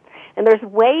do that? And there's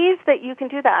ways that you can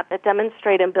do that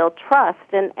demonstrate and build trust,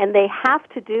 and they have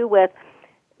to do with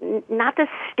not the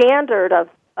standard of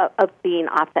being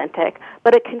authentic,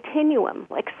 but a continuum.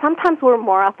 Like sometimes we're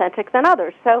more authentic than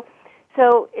others. So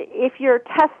if you're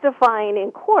testifying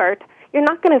in court, you're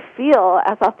not going to feel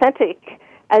as authentic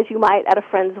as you might at a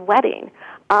friend's wedding.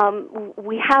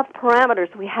 We have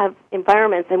parameters, we have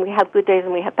environments, and we have good days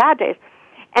and we have bad days.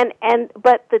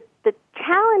 But the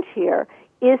challenge here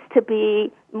is to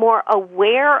be more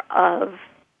aware of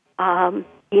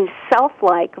being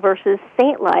self-like versus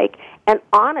saint-like and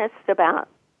honest about,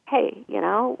 hey,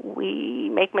 we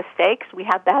make mistakes, we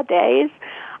have bad days,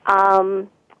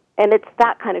 and it's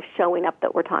that kind of showing up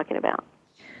that we're talking about.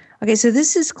 Okay, so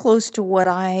this is close to what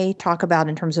I talk about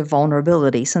in terms of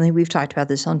vulnerability, something we've talked about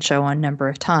this on show a number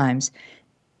of times.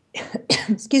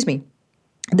 Excuse me.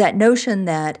 That notion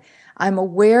that I'm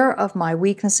aware of my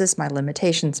weaknesses, my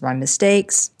limitations, my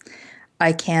mistakes.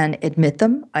 I can admit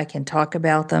them, I can talk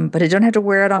about them, but I don't have to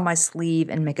wear it on my sleeve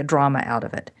and make a drama out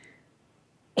of it.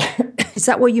 Is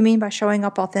that what you mean by showing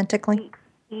up authentically?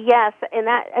 Yes, and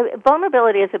that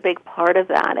vulnerability is a big part of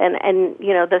that, and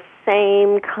the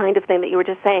same kind of thing that you were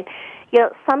just saying.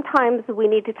 Sometimes we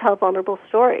need to tell vulnerable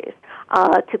stories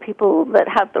to people that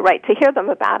have the right to hear them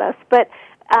about us. But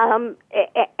and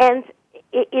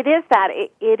it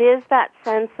is that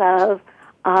sense of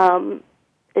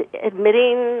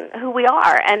admitting who we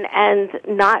are and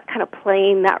not kind of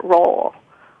playing that role,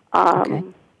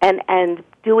 and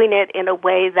doing it in a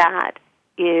way that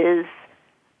is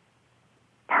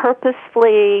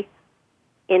purposefully,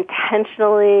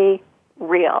 intentionally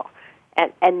real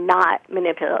and not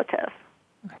manipulative.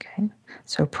 Okay.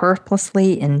 So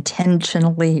purposely,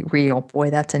 intentionally real. Boy,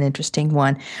 that's an interesting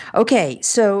one. Okay.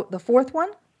 So the fourth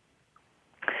one?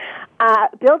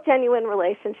 Build genuine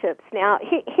relationships. Now,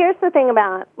 here's the thing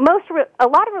about a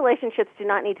lot of relationships do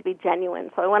not need to be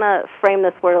genuine, so I want to frame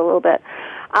this word a little bit.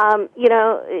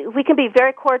 We can be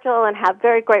very cordial and have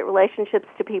very great relationships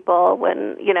to people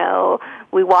when,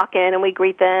 we walk in and we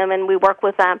greet them and we work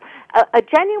with them. A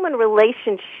genuine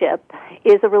relationship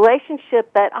is a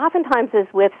relationship that oftentimes is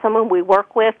with someone we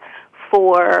work with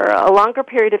for a longer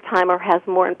period of time or has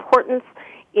more importance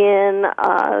in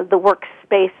the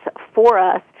workspace for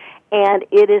us. And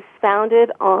it is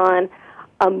founded on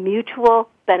a mutual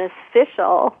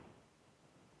beneficial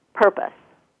purpose.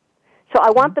 So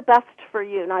I want the best for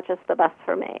you, not just the best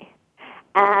for me.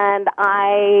 And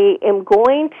I am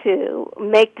going to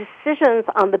make decisions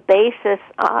on the basis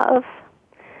of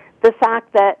the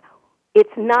fact that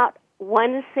it's not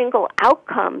one single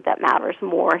outcome that matters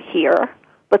more here,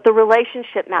 but the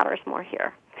relationship matters more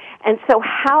here. And so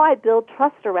how I build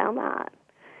trust around that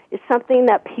is something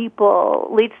that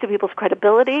leads to people's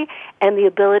credibility and the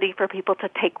ability for people to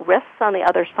take risks on the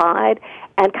other side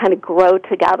and kind of grow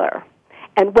together.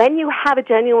 And when you have a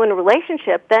genuine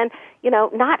relationship, then,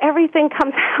 not everything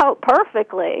comes out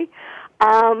perfectly,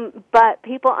 But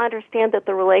people understand that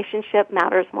the relationship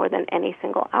matters more than any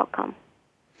single outcome.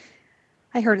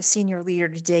 I heard a senior leader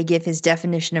today give his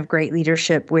definition of great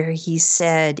leadership, where he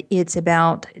said it's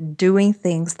about doing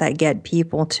things that get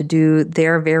people to do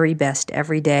their very best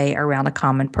every day around a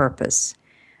common purpose,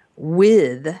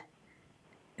 while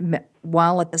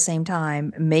at the same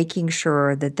time making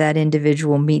sure that that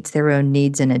individual meets their own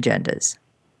needs and agendas.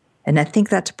 And I think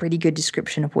that's a pretty good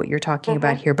description of what you're talking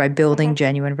about here by building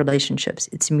genuine relationships.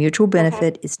 It's mutual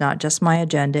benefit. It's not just my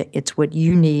agenda. It's what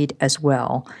you need as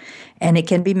well. And it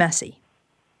can be messy.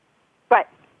 Right.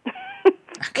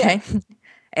 Okay.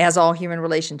 As all human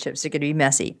relationships, it could be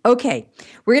messy. Okay,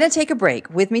 we're going to take a break.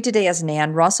 With me today is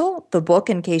Nan Russell. The book,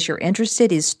 in case you're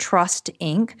interested, is Trust,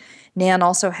 Inc. Nan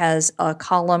also has a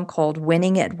column called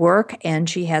Winning at Work, and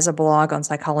she has a blog on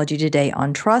Psychology Today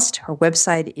on trust. Her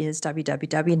website is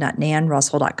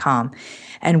www.nanrussell.com.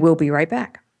 And we'll be right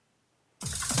back.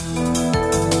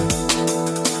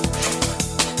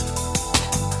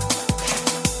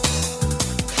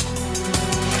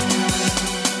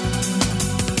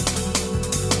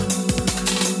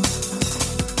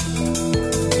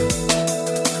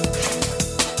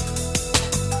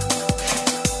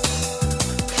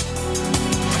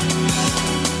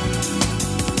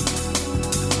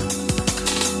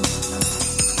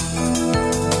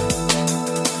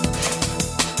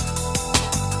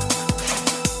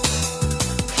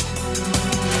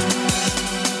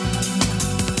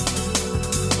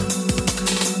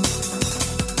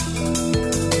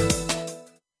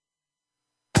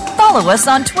 Follow us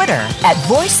on Twitter at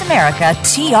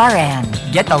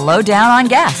VoiceAmericaTRN. Get the lowdown on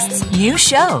guests, new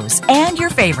shows, and your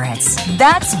favorites.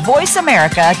 That's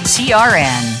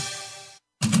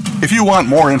VoiceAmericaTRN. If you want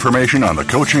more information on the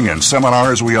coaching and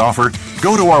seminars we offer,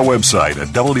 go to our website at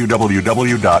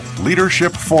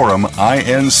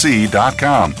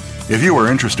www.leadershipforuminc.com. If you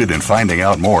are interested in finding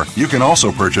out more, you can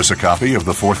also purchase a copy of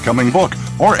the forthcoming book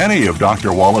or any of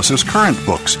Dr. Wallace's current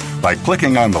books by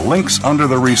clicking on the links under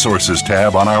the Resources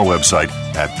tab on our website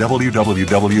at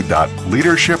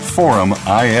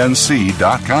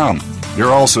www.leadershipforuminc.com.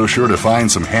 You're also sure to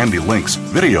find some handy links,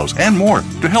 videos, and more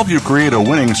to help you create a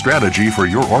winning strategy for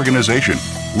your organization.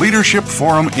 Leadership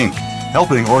Forum Inc.,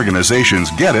 helping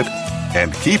organizations get it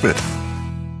and keep it.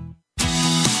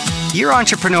 Your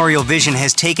entrepreneurial vision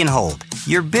has taken hold.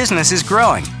 Your business is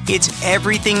growing. It's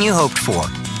everything you hoped for.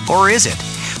 Or is it?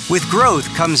 With growth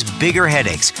comes bigger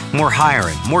headaches, more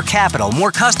hiring, more capital,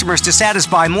 more customers to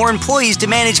satisfy, more employees to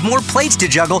manage, more plates to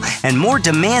juggle, and more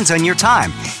demands on your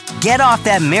time. Get off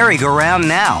that merry-go-round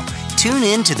now. Tune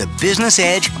in to The Business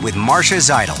Edge with Marcia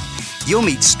Zeidel. You'll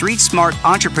meet street-smart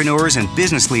entrepreneurs and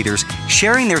business leaders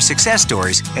sharing their success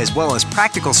stories as well as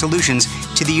practical solutions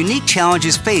to the unique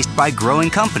challenges faced by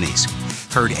growing companies.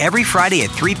 Heard every Friday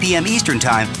at 3 p.m. Eastern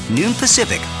Time, noon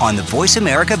Pacific on the Voice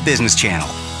America Business Channel.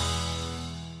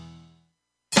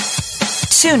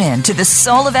 Tune in to The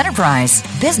Soul of Enterprise,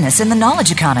 Business in the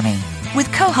Knowledge Economy,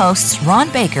 with co-hosts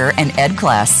Ron Baker and Ed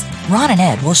Kless. Ron and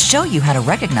Ed will show you how to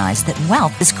recognize that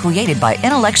wealth is created by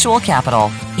intellectual capital.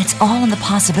 It's all in the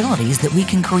possibilities that we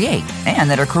can create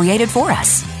and that are created for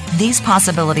us. These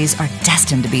possibilities are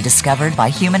destined to be discovered by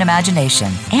human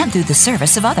imagination and through the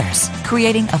service of others,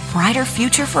 creating a brighter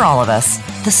future for all of us.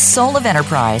 The Soul of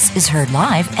Enterprise is heard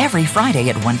live every Friday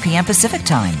at 1 p.m. Pacific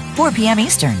Time, 4 p.m.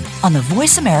 Eastern on the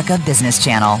Voice America Business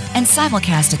Channel and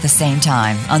simulcast at the same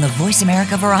time on the Voice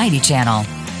America Variety Channel.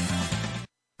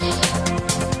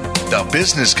 The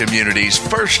business community's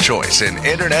first choice in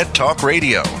Internet Talk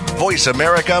Radio. Voice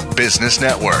America Business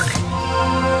Network.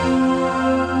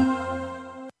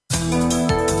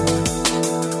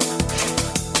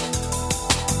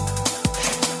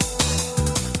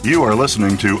 You are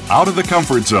listening to Out of the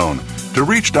Comfort Zone. To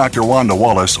reach Dr. Wanda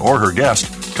Wallace or her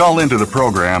guest, call into the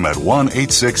program at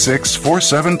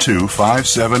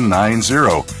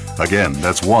 1-866-472-5790. Again,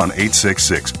 that's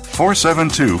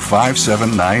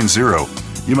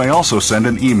 1-866-472-5790. You may also send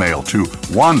an email to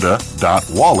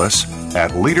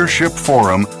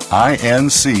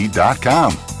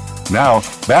wanda.wallace@leadershipforuminc.com. Now,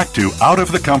 back to Out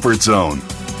of the Comfort Zone.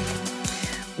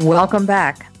 Welcome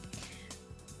back.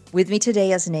 With me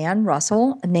today is Nan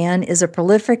Russell. Nan is a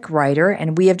prolific writer,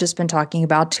 and we have just been talking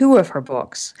about two of her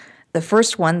books. The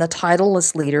first one, The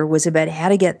Titleless Leader, was about how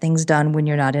to get things done when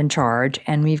you're not in charge,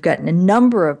 and we've gotten a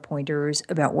number of pointers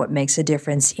about what makes a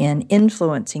difference in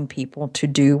influencing people to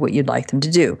do what you'd like them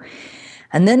to do.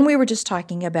 And then we were just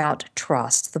talking about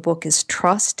trust. The book is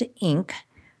Trust, Inc.,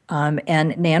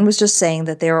 And Nan was just saying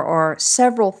that there are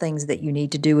several things that you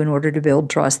need to do in order to build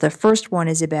trust. The first one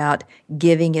is about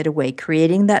giving it away,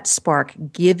 creating that spark,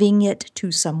 giving it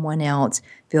to someone else,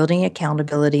 building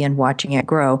accountability, and watching it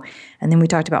grow. And then we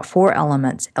talked about 4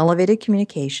 elements: elevated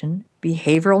communication,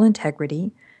 behavioral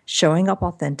integrity, showing up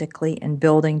authentically, and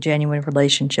building genuine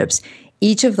relationships.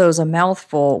 Each of those a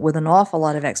mouthful with an awful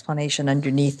lot of explanation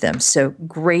underneath them. So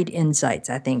great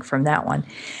insights, I think, from that one.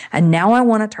 And now I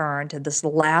want to turn to this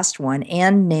last one,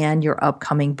 and Nan, your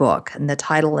upcoming book. And the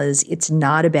title is It's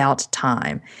Not About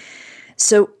Time.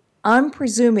 So I'm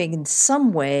presuming in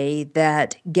some way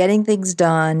that getting things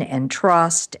done and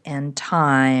trust and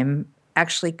time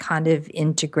actually kind of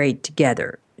integrate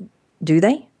together. Do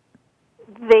they?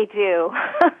 They do.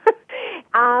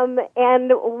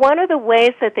 And one of the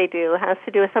ways that they do has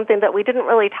to do with something that we didn't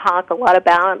really talk a lot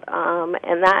about,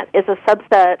 and that is a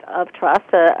subset of trust,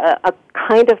 a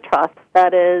kind of trust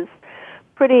that is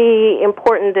pretty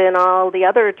important in all the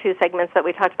other 2 segments that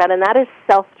we talked about, and that is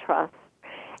self-trust.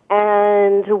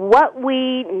 And what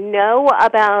we know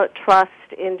about trust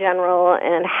in general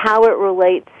and how it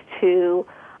relates to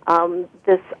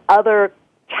this other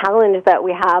challenge that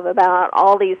we have about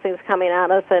all these things coming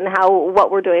at us and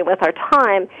what we're doing with our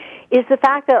time is the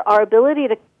fact that our ability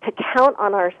to count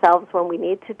on ourselves when we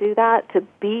need to do that, to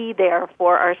be there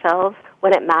for ourselves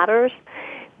when it matters,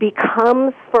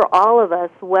 becomes for all of us,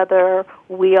 whether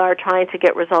we are trying to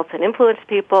get results and influence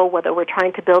people, whether we're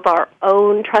trying to build our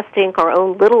own trusting, our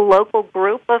own little local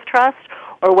group of trust,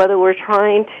 or whether we're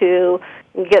trying to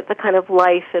get the kind of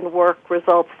life and work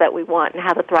results that we want and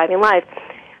have a thriving life.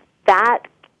 That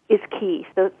is key.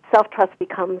 So self-trust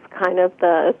becomes kind of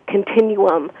the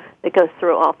continuum that goes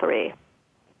through all 3.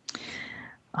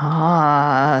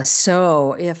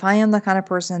 So if I am the kind of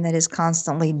person that is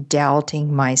constantly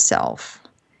doubting myself,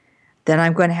 then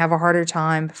I'm going to have a harder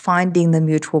time finding the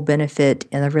mutual benefit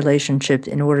in the relationship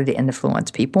in order to influence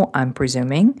people, I'm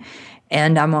presuming.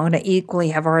 And I'm going to equally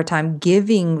have a hard time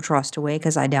giving trust away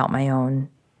because I doubt my own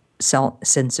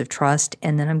sense of trust,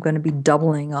 and then I'm going to be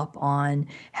doubling up on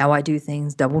how I do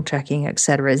things, double checking,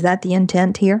 etc. Is that the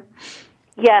intent here?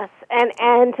 Yes,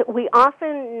 and we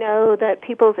often know that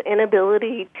people's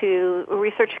inability to,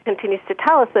 research continues to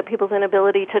tell us that people's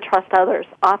inability to trust others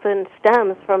often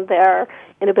stems from their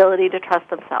inability to trust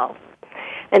themselves.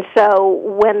 And so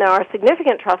when there are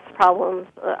significant trust problems,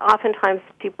 oftentimes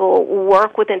people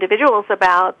work with individuals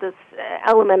about this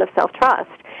element of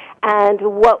self-trust. And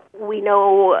what we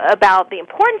know about the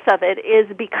importance of it is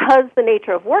because the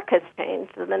nature of work has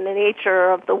changed and the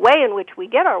nature of the way in which we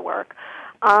get our work,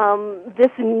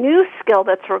 this new skill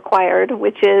that's required,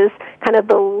 which is kind of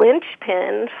the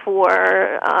linchpin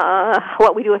for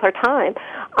what we do with our time,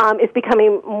 is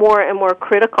becoming more and more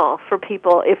critical for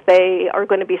people if they are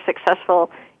going to be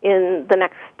successful in the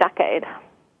next decade.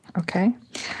 Okay.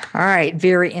 All right.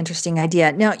 Very interesting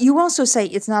idea. Now, you also say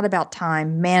it's not about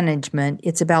time management,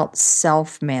 it's about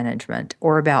self-management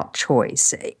or about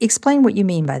choice. Explain what you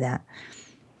mean by that.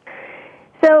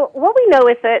 So what we know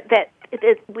is that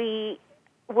we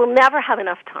will never have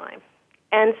enough time.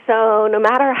 And so no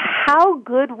matter how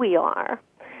good we are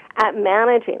at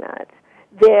managing it,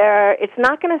 it's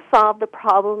not going to solve the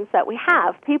problems that we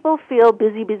have. People feel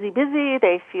busy.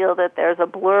 They feel that there's a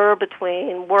blur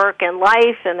between work and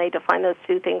life, and they define those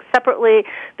 2 things separately.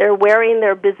 They're wearing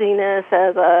their busyness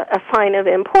as a sign of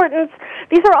importance.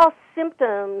 These are all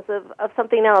symptoms of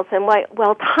something else. And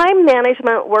while time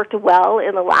management worked well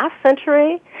in the last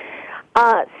century,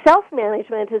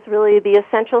 self-management is really the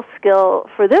essential skill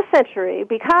for this century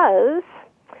because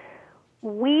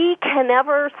we can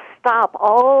never stop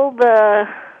all the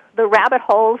rabbit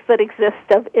holes that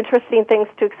exist of interesting things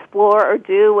to explore or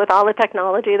do with all the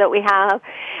technology that we have.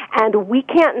 And we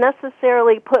can't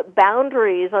necessarily put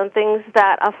boundaries on things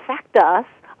that affect us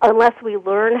unless we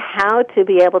learn how to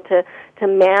be able to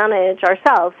manage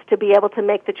ourselves, to be able to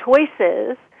make the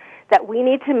choices that we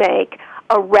need to make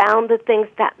around the things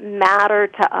that matter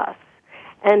to us.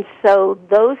 And so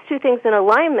those 2 things in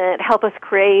alignment help us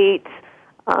create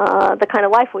the kind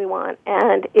of life we want.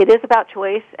 And it is about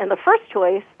choice. And the first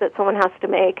choice that someone has to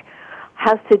make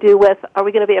has to do with, are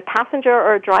we going to be a passenger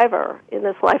or a driver in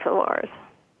this life of ours?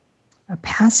 A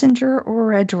passenger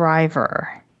or a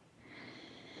driver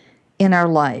in our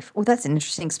life. Oh, that's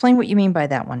interesting. Explain what you mean by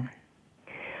that one.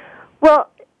 Well,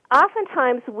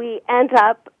 oftentimes we end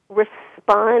up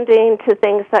responding to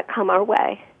things that come our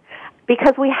way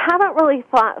because we haven't really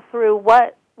thought through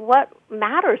what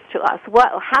matters to us.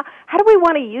 How do we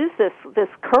want to use this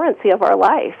currency of our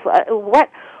life? What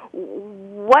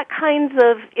kinds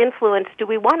of influence do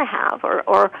we want to have,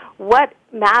 or what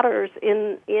matters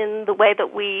in the way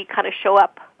that we kind of show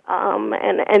up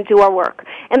and do our work.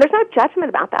 And there's no judgment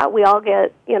about that. We all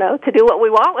get, to do what we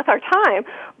want with our time,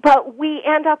 but we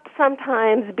end up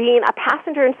sometimes being a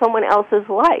passenger in someone else's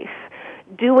life,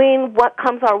 doing what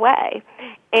comes our way.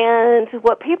 And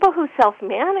what people who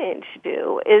self-manage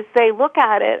do is they look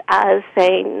at it as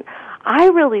saying, I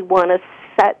really want to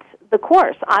set the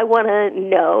course. I want to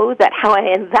know that how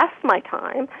I invest my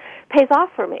time pays off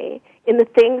for me in the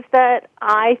things that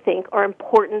I think are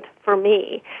important for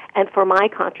me and for my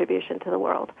contribution to the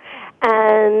world.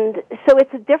 And so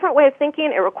it's a different way of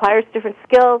thinking. It requires different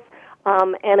skills,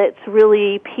 and it's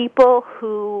really people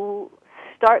who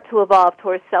start to evolve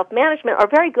towards self-management are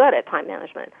very good at time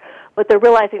management, but they're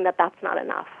realizing that that's not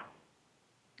enough.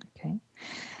 Okay.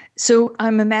 So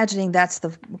I'm imagining that's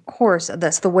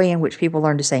the way in which people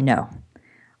learn to say no.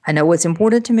 I know what's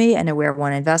important to me. I know where I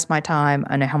want to invest my time.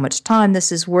 I know how much time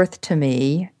this is worth to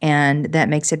me, and that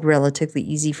makes it relatively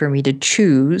easy for me to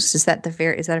choose. Is that a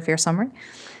fair summary?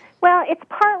 Well, it's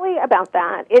partly about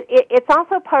that. It's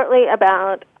also partly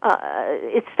about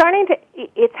it's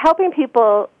helping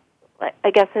people, I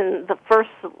guess, in the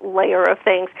first layer of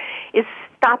things, is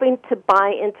stopping to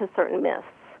buy into certain myths.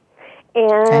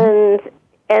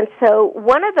 And so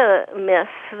one of the myths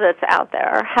that's out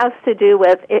there has to do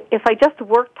with if I just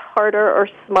worked harder or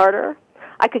smarter,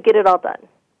 I could get it all done.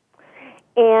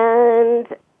 And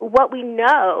what we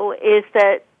know is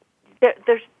that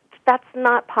that's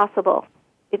not possible.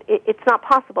 It's not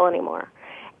possible anymore.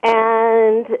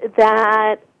 And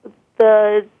that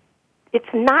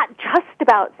it's not just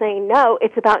about saying no,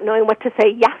 it's about knowing what to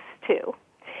say yes to.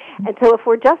 And so if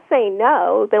we're just saying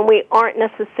no, then we aren't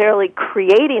necessarily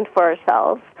creating for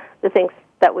ourselves the things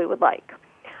that we would like.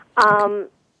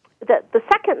 The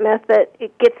second myth that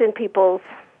it gets in people's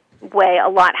way a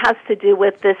lot has to do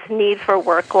with this need for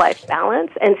work-life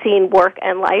balance and seeing work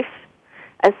and life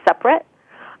as separate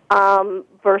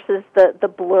versus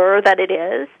the blur that it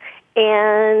is,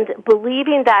 and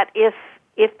believing that if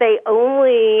they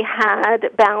only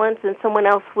had balance and someone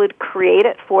else would create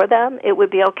it for them, it would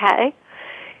be okay.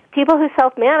 People who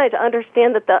self-manage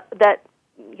understand that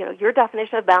your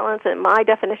definition of balance and my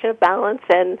definition of balance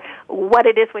and what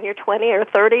it is when you're 20 or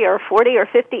 30 or 40 or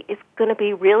 50 is going to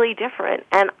be really different,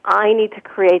 and I need to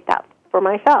create that for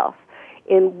myself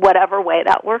in whatever way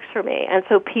that works for me. And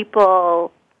so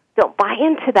people don't buy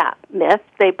into that myth.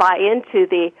 They buy into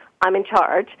the I'm in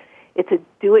charge. It's a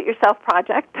do-it-yourself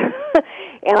project,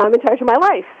 and I'm in charge of my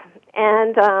life.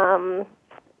 And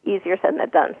easier said than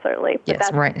done, certainly. But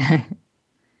yes, right.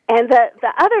 And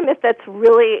the other myth that's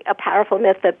really a powerful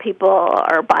myth that people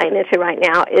are buying into right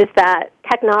now is that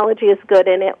technology is good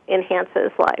and it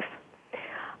enhances life.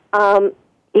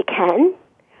 It can,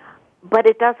 but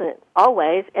it doesn't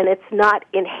always, and it's not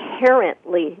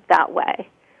inherently that way.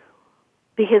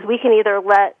 Because we can either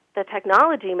let the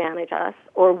technology manage us,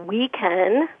 or we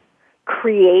can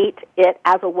create it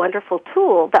as a wonderful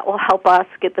tool that will help us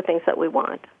get the things that we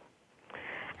want.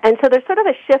 And so there's sort of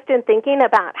a shift in thinking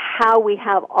about how we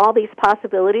have all these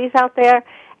possibilities out there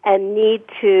and need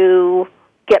to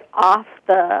get off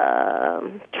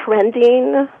the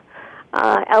trending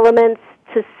elements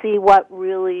to see what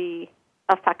really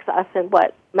affects us and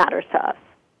what matters to us.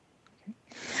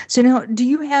 So now, do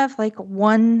you have like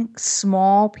one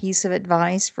small piece of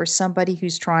advice for somebody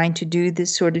who's trying to do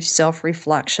this sort of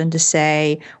self-reflection to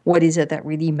say, what is it that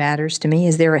really matters to me?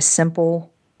 Is there a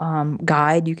simple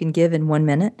guide you can give in 1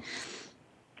 minute?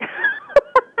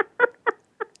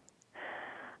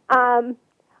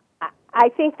 I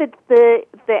think that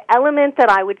the element that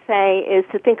I would say is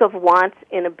to think of wants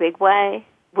in a big way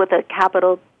with a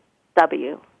capital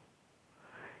W.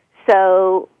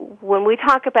 So when we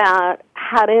talk about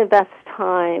how to invest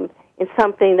time in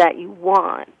something that you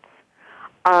want,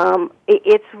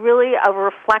 it's really a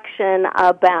reflection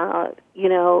about,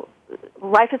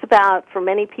 life is about, for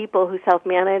many people who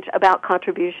self-manage, about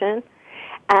contribution.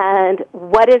 And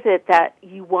what is it that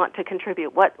you want to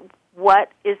contribute? What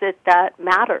is it that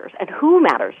matters? And who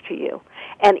matters to you?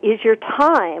 And is your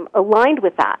time aligned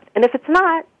with that? And if it's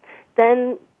not,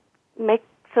 then make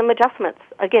some adjustments.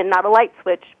 Again, not a light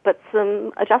switch, but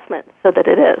some adjustments so that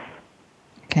it is.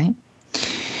 Okay.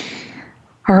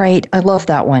 All right. I love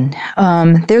that one.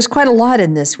 There's quite a lot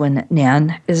in this one,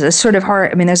 Nan. It's a sort of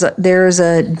hard. I mean, there's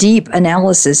a deep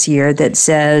analysis here that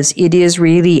says it is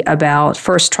really about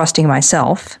first trusting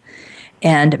myself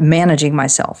and managing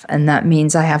myself. And that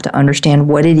means I have to understand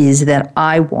what it is that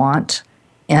I want.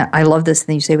 And I love this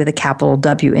thing you say with a capital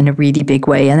W in a really big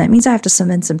way. And that means I have to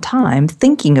spend some time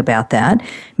thinking about that,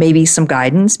 maybe some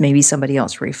guidance, maybe somebody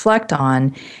else to reflect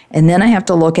on. And then I have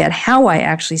to look at how I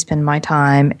actually spend my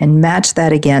time and match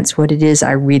that against what it is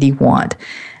I really want.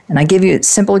 And I give you a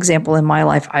simple example in my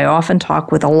life. I often talk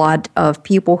with a lot of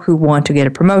people who want to get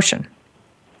a promotion.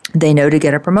 They know to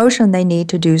get a promotion, they need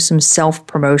to do some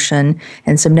self-promotion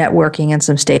and some networking and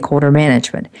some stakeholder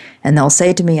management. And they'll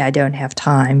say to me, I don't have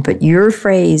time. But your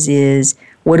phrase is,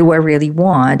 what do I really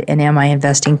want? And am I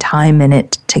investing time in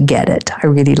it to get it? I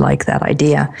really like that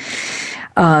idea.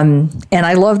 And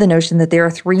I love the notion that there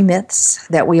are 3 myths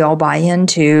that we all buy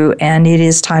into, and it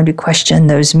is time to question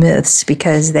those myths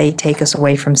because they take us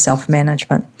away from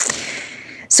self-management.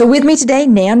 So with me today,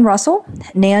 Nan Russell.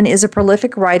 Nan is a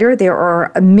prolific writer. There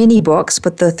are many books,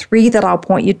 but the 3 that I'll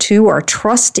point you to are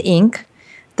Trust, Inc.,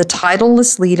 The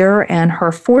Titleless Leader, and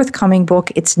her forthcoming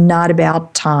book, It's Not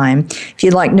About Time. If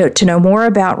you'd like to know more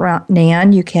about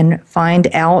Nan, you can find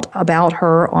out about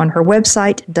her on her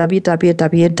website,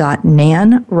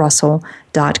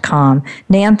 www.nanrussell.com.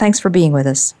 Nan, thanks for being with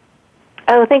us.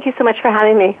 Oh, thank you so much for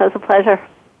having me. It was a pleasure.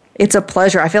 It's a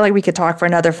pleasure. I feel like we could talk for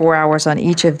another 4 hours on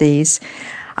each of these.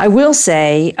 I will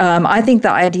say, I think the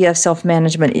idea of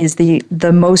self-management is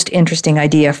the most interesting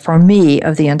idea for me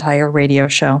of the entire radio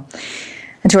show.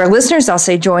 And to our listeners, I'll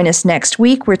say join us next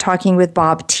week. We're talking with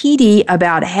Bob Tiede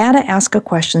about how to ask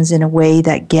questions in a way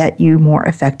that get you more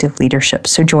effective leadership.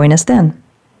 So join us then.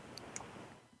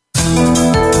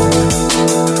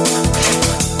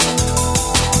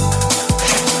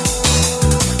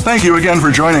 Thank you again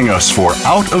for joining us for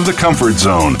Out of the Comfort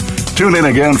Zone. Tune in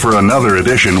again for another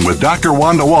edition with Dr.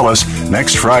 Wanda Wallace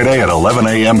next Friday at 11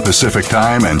 a.m. Pacific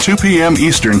Time and 2 p.m.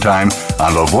 Eastern Time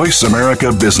on the Voice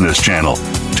America Business Channel.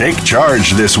 Take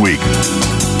charge this week.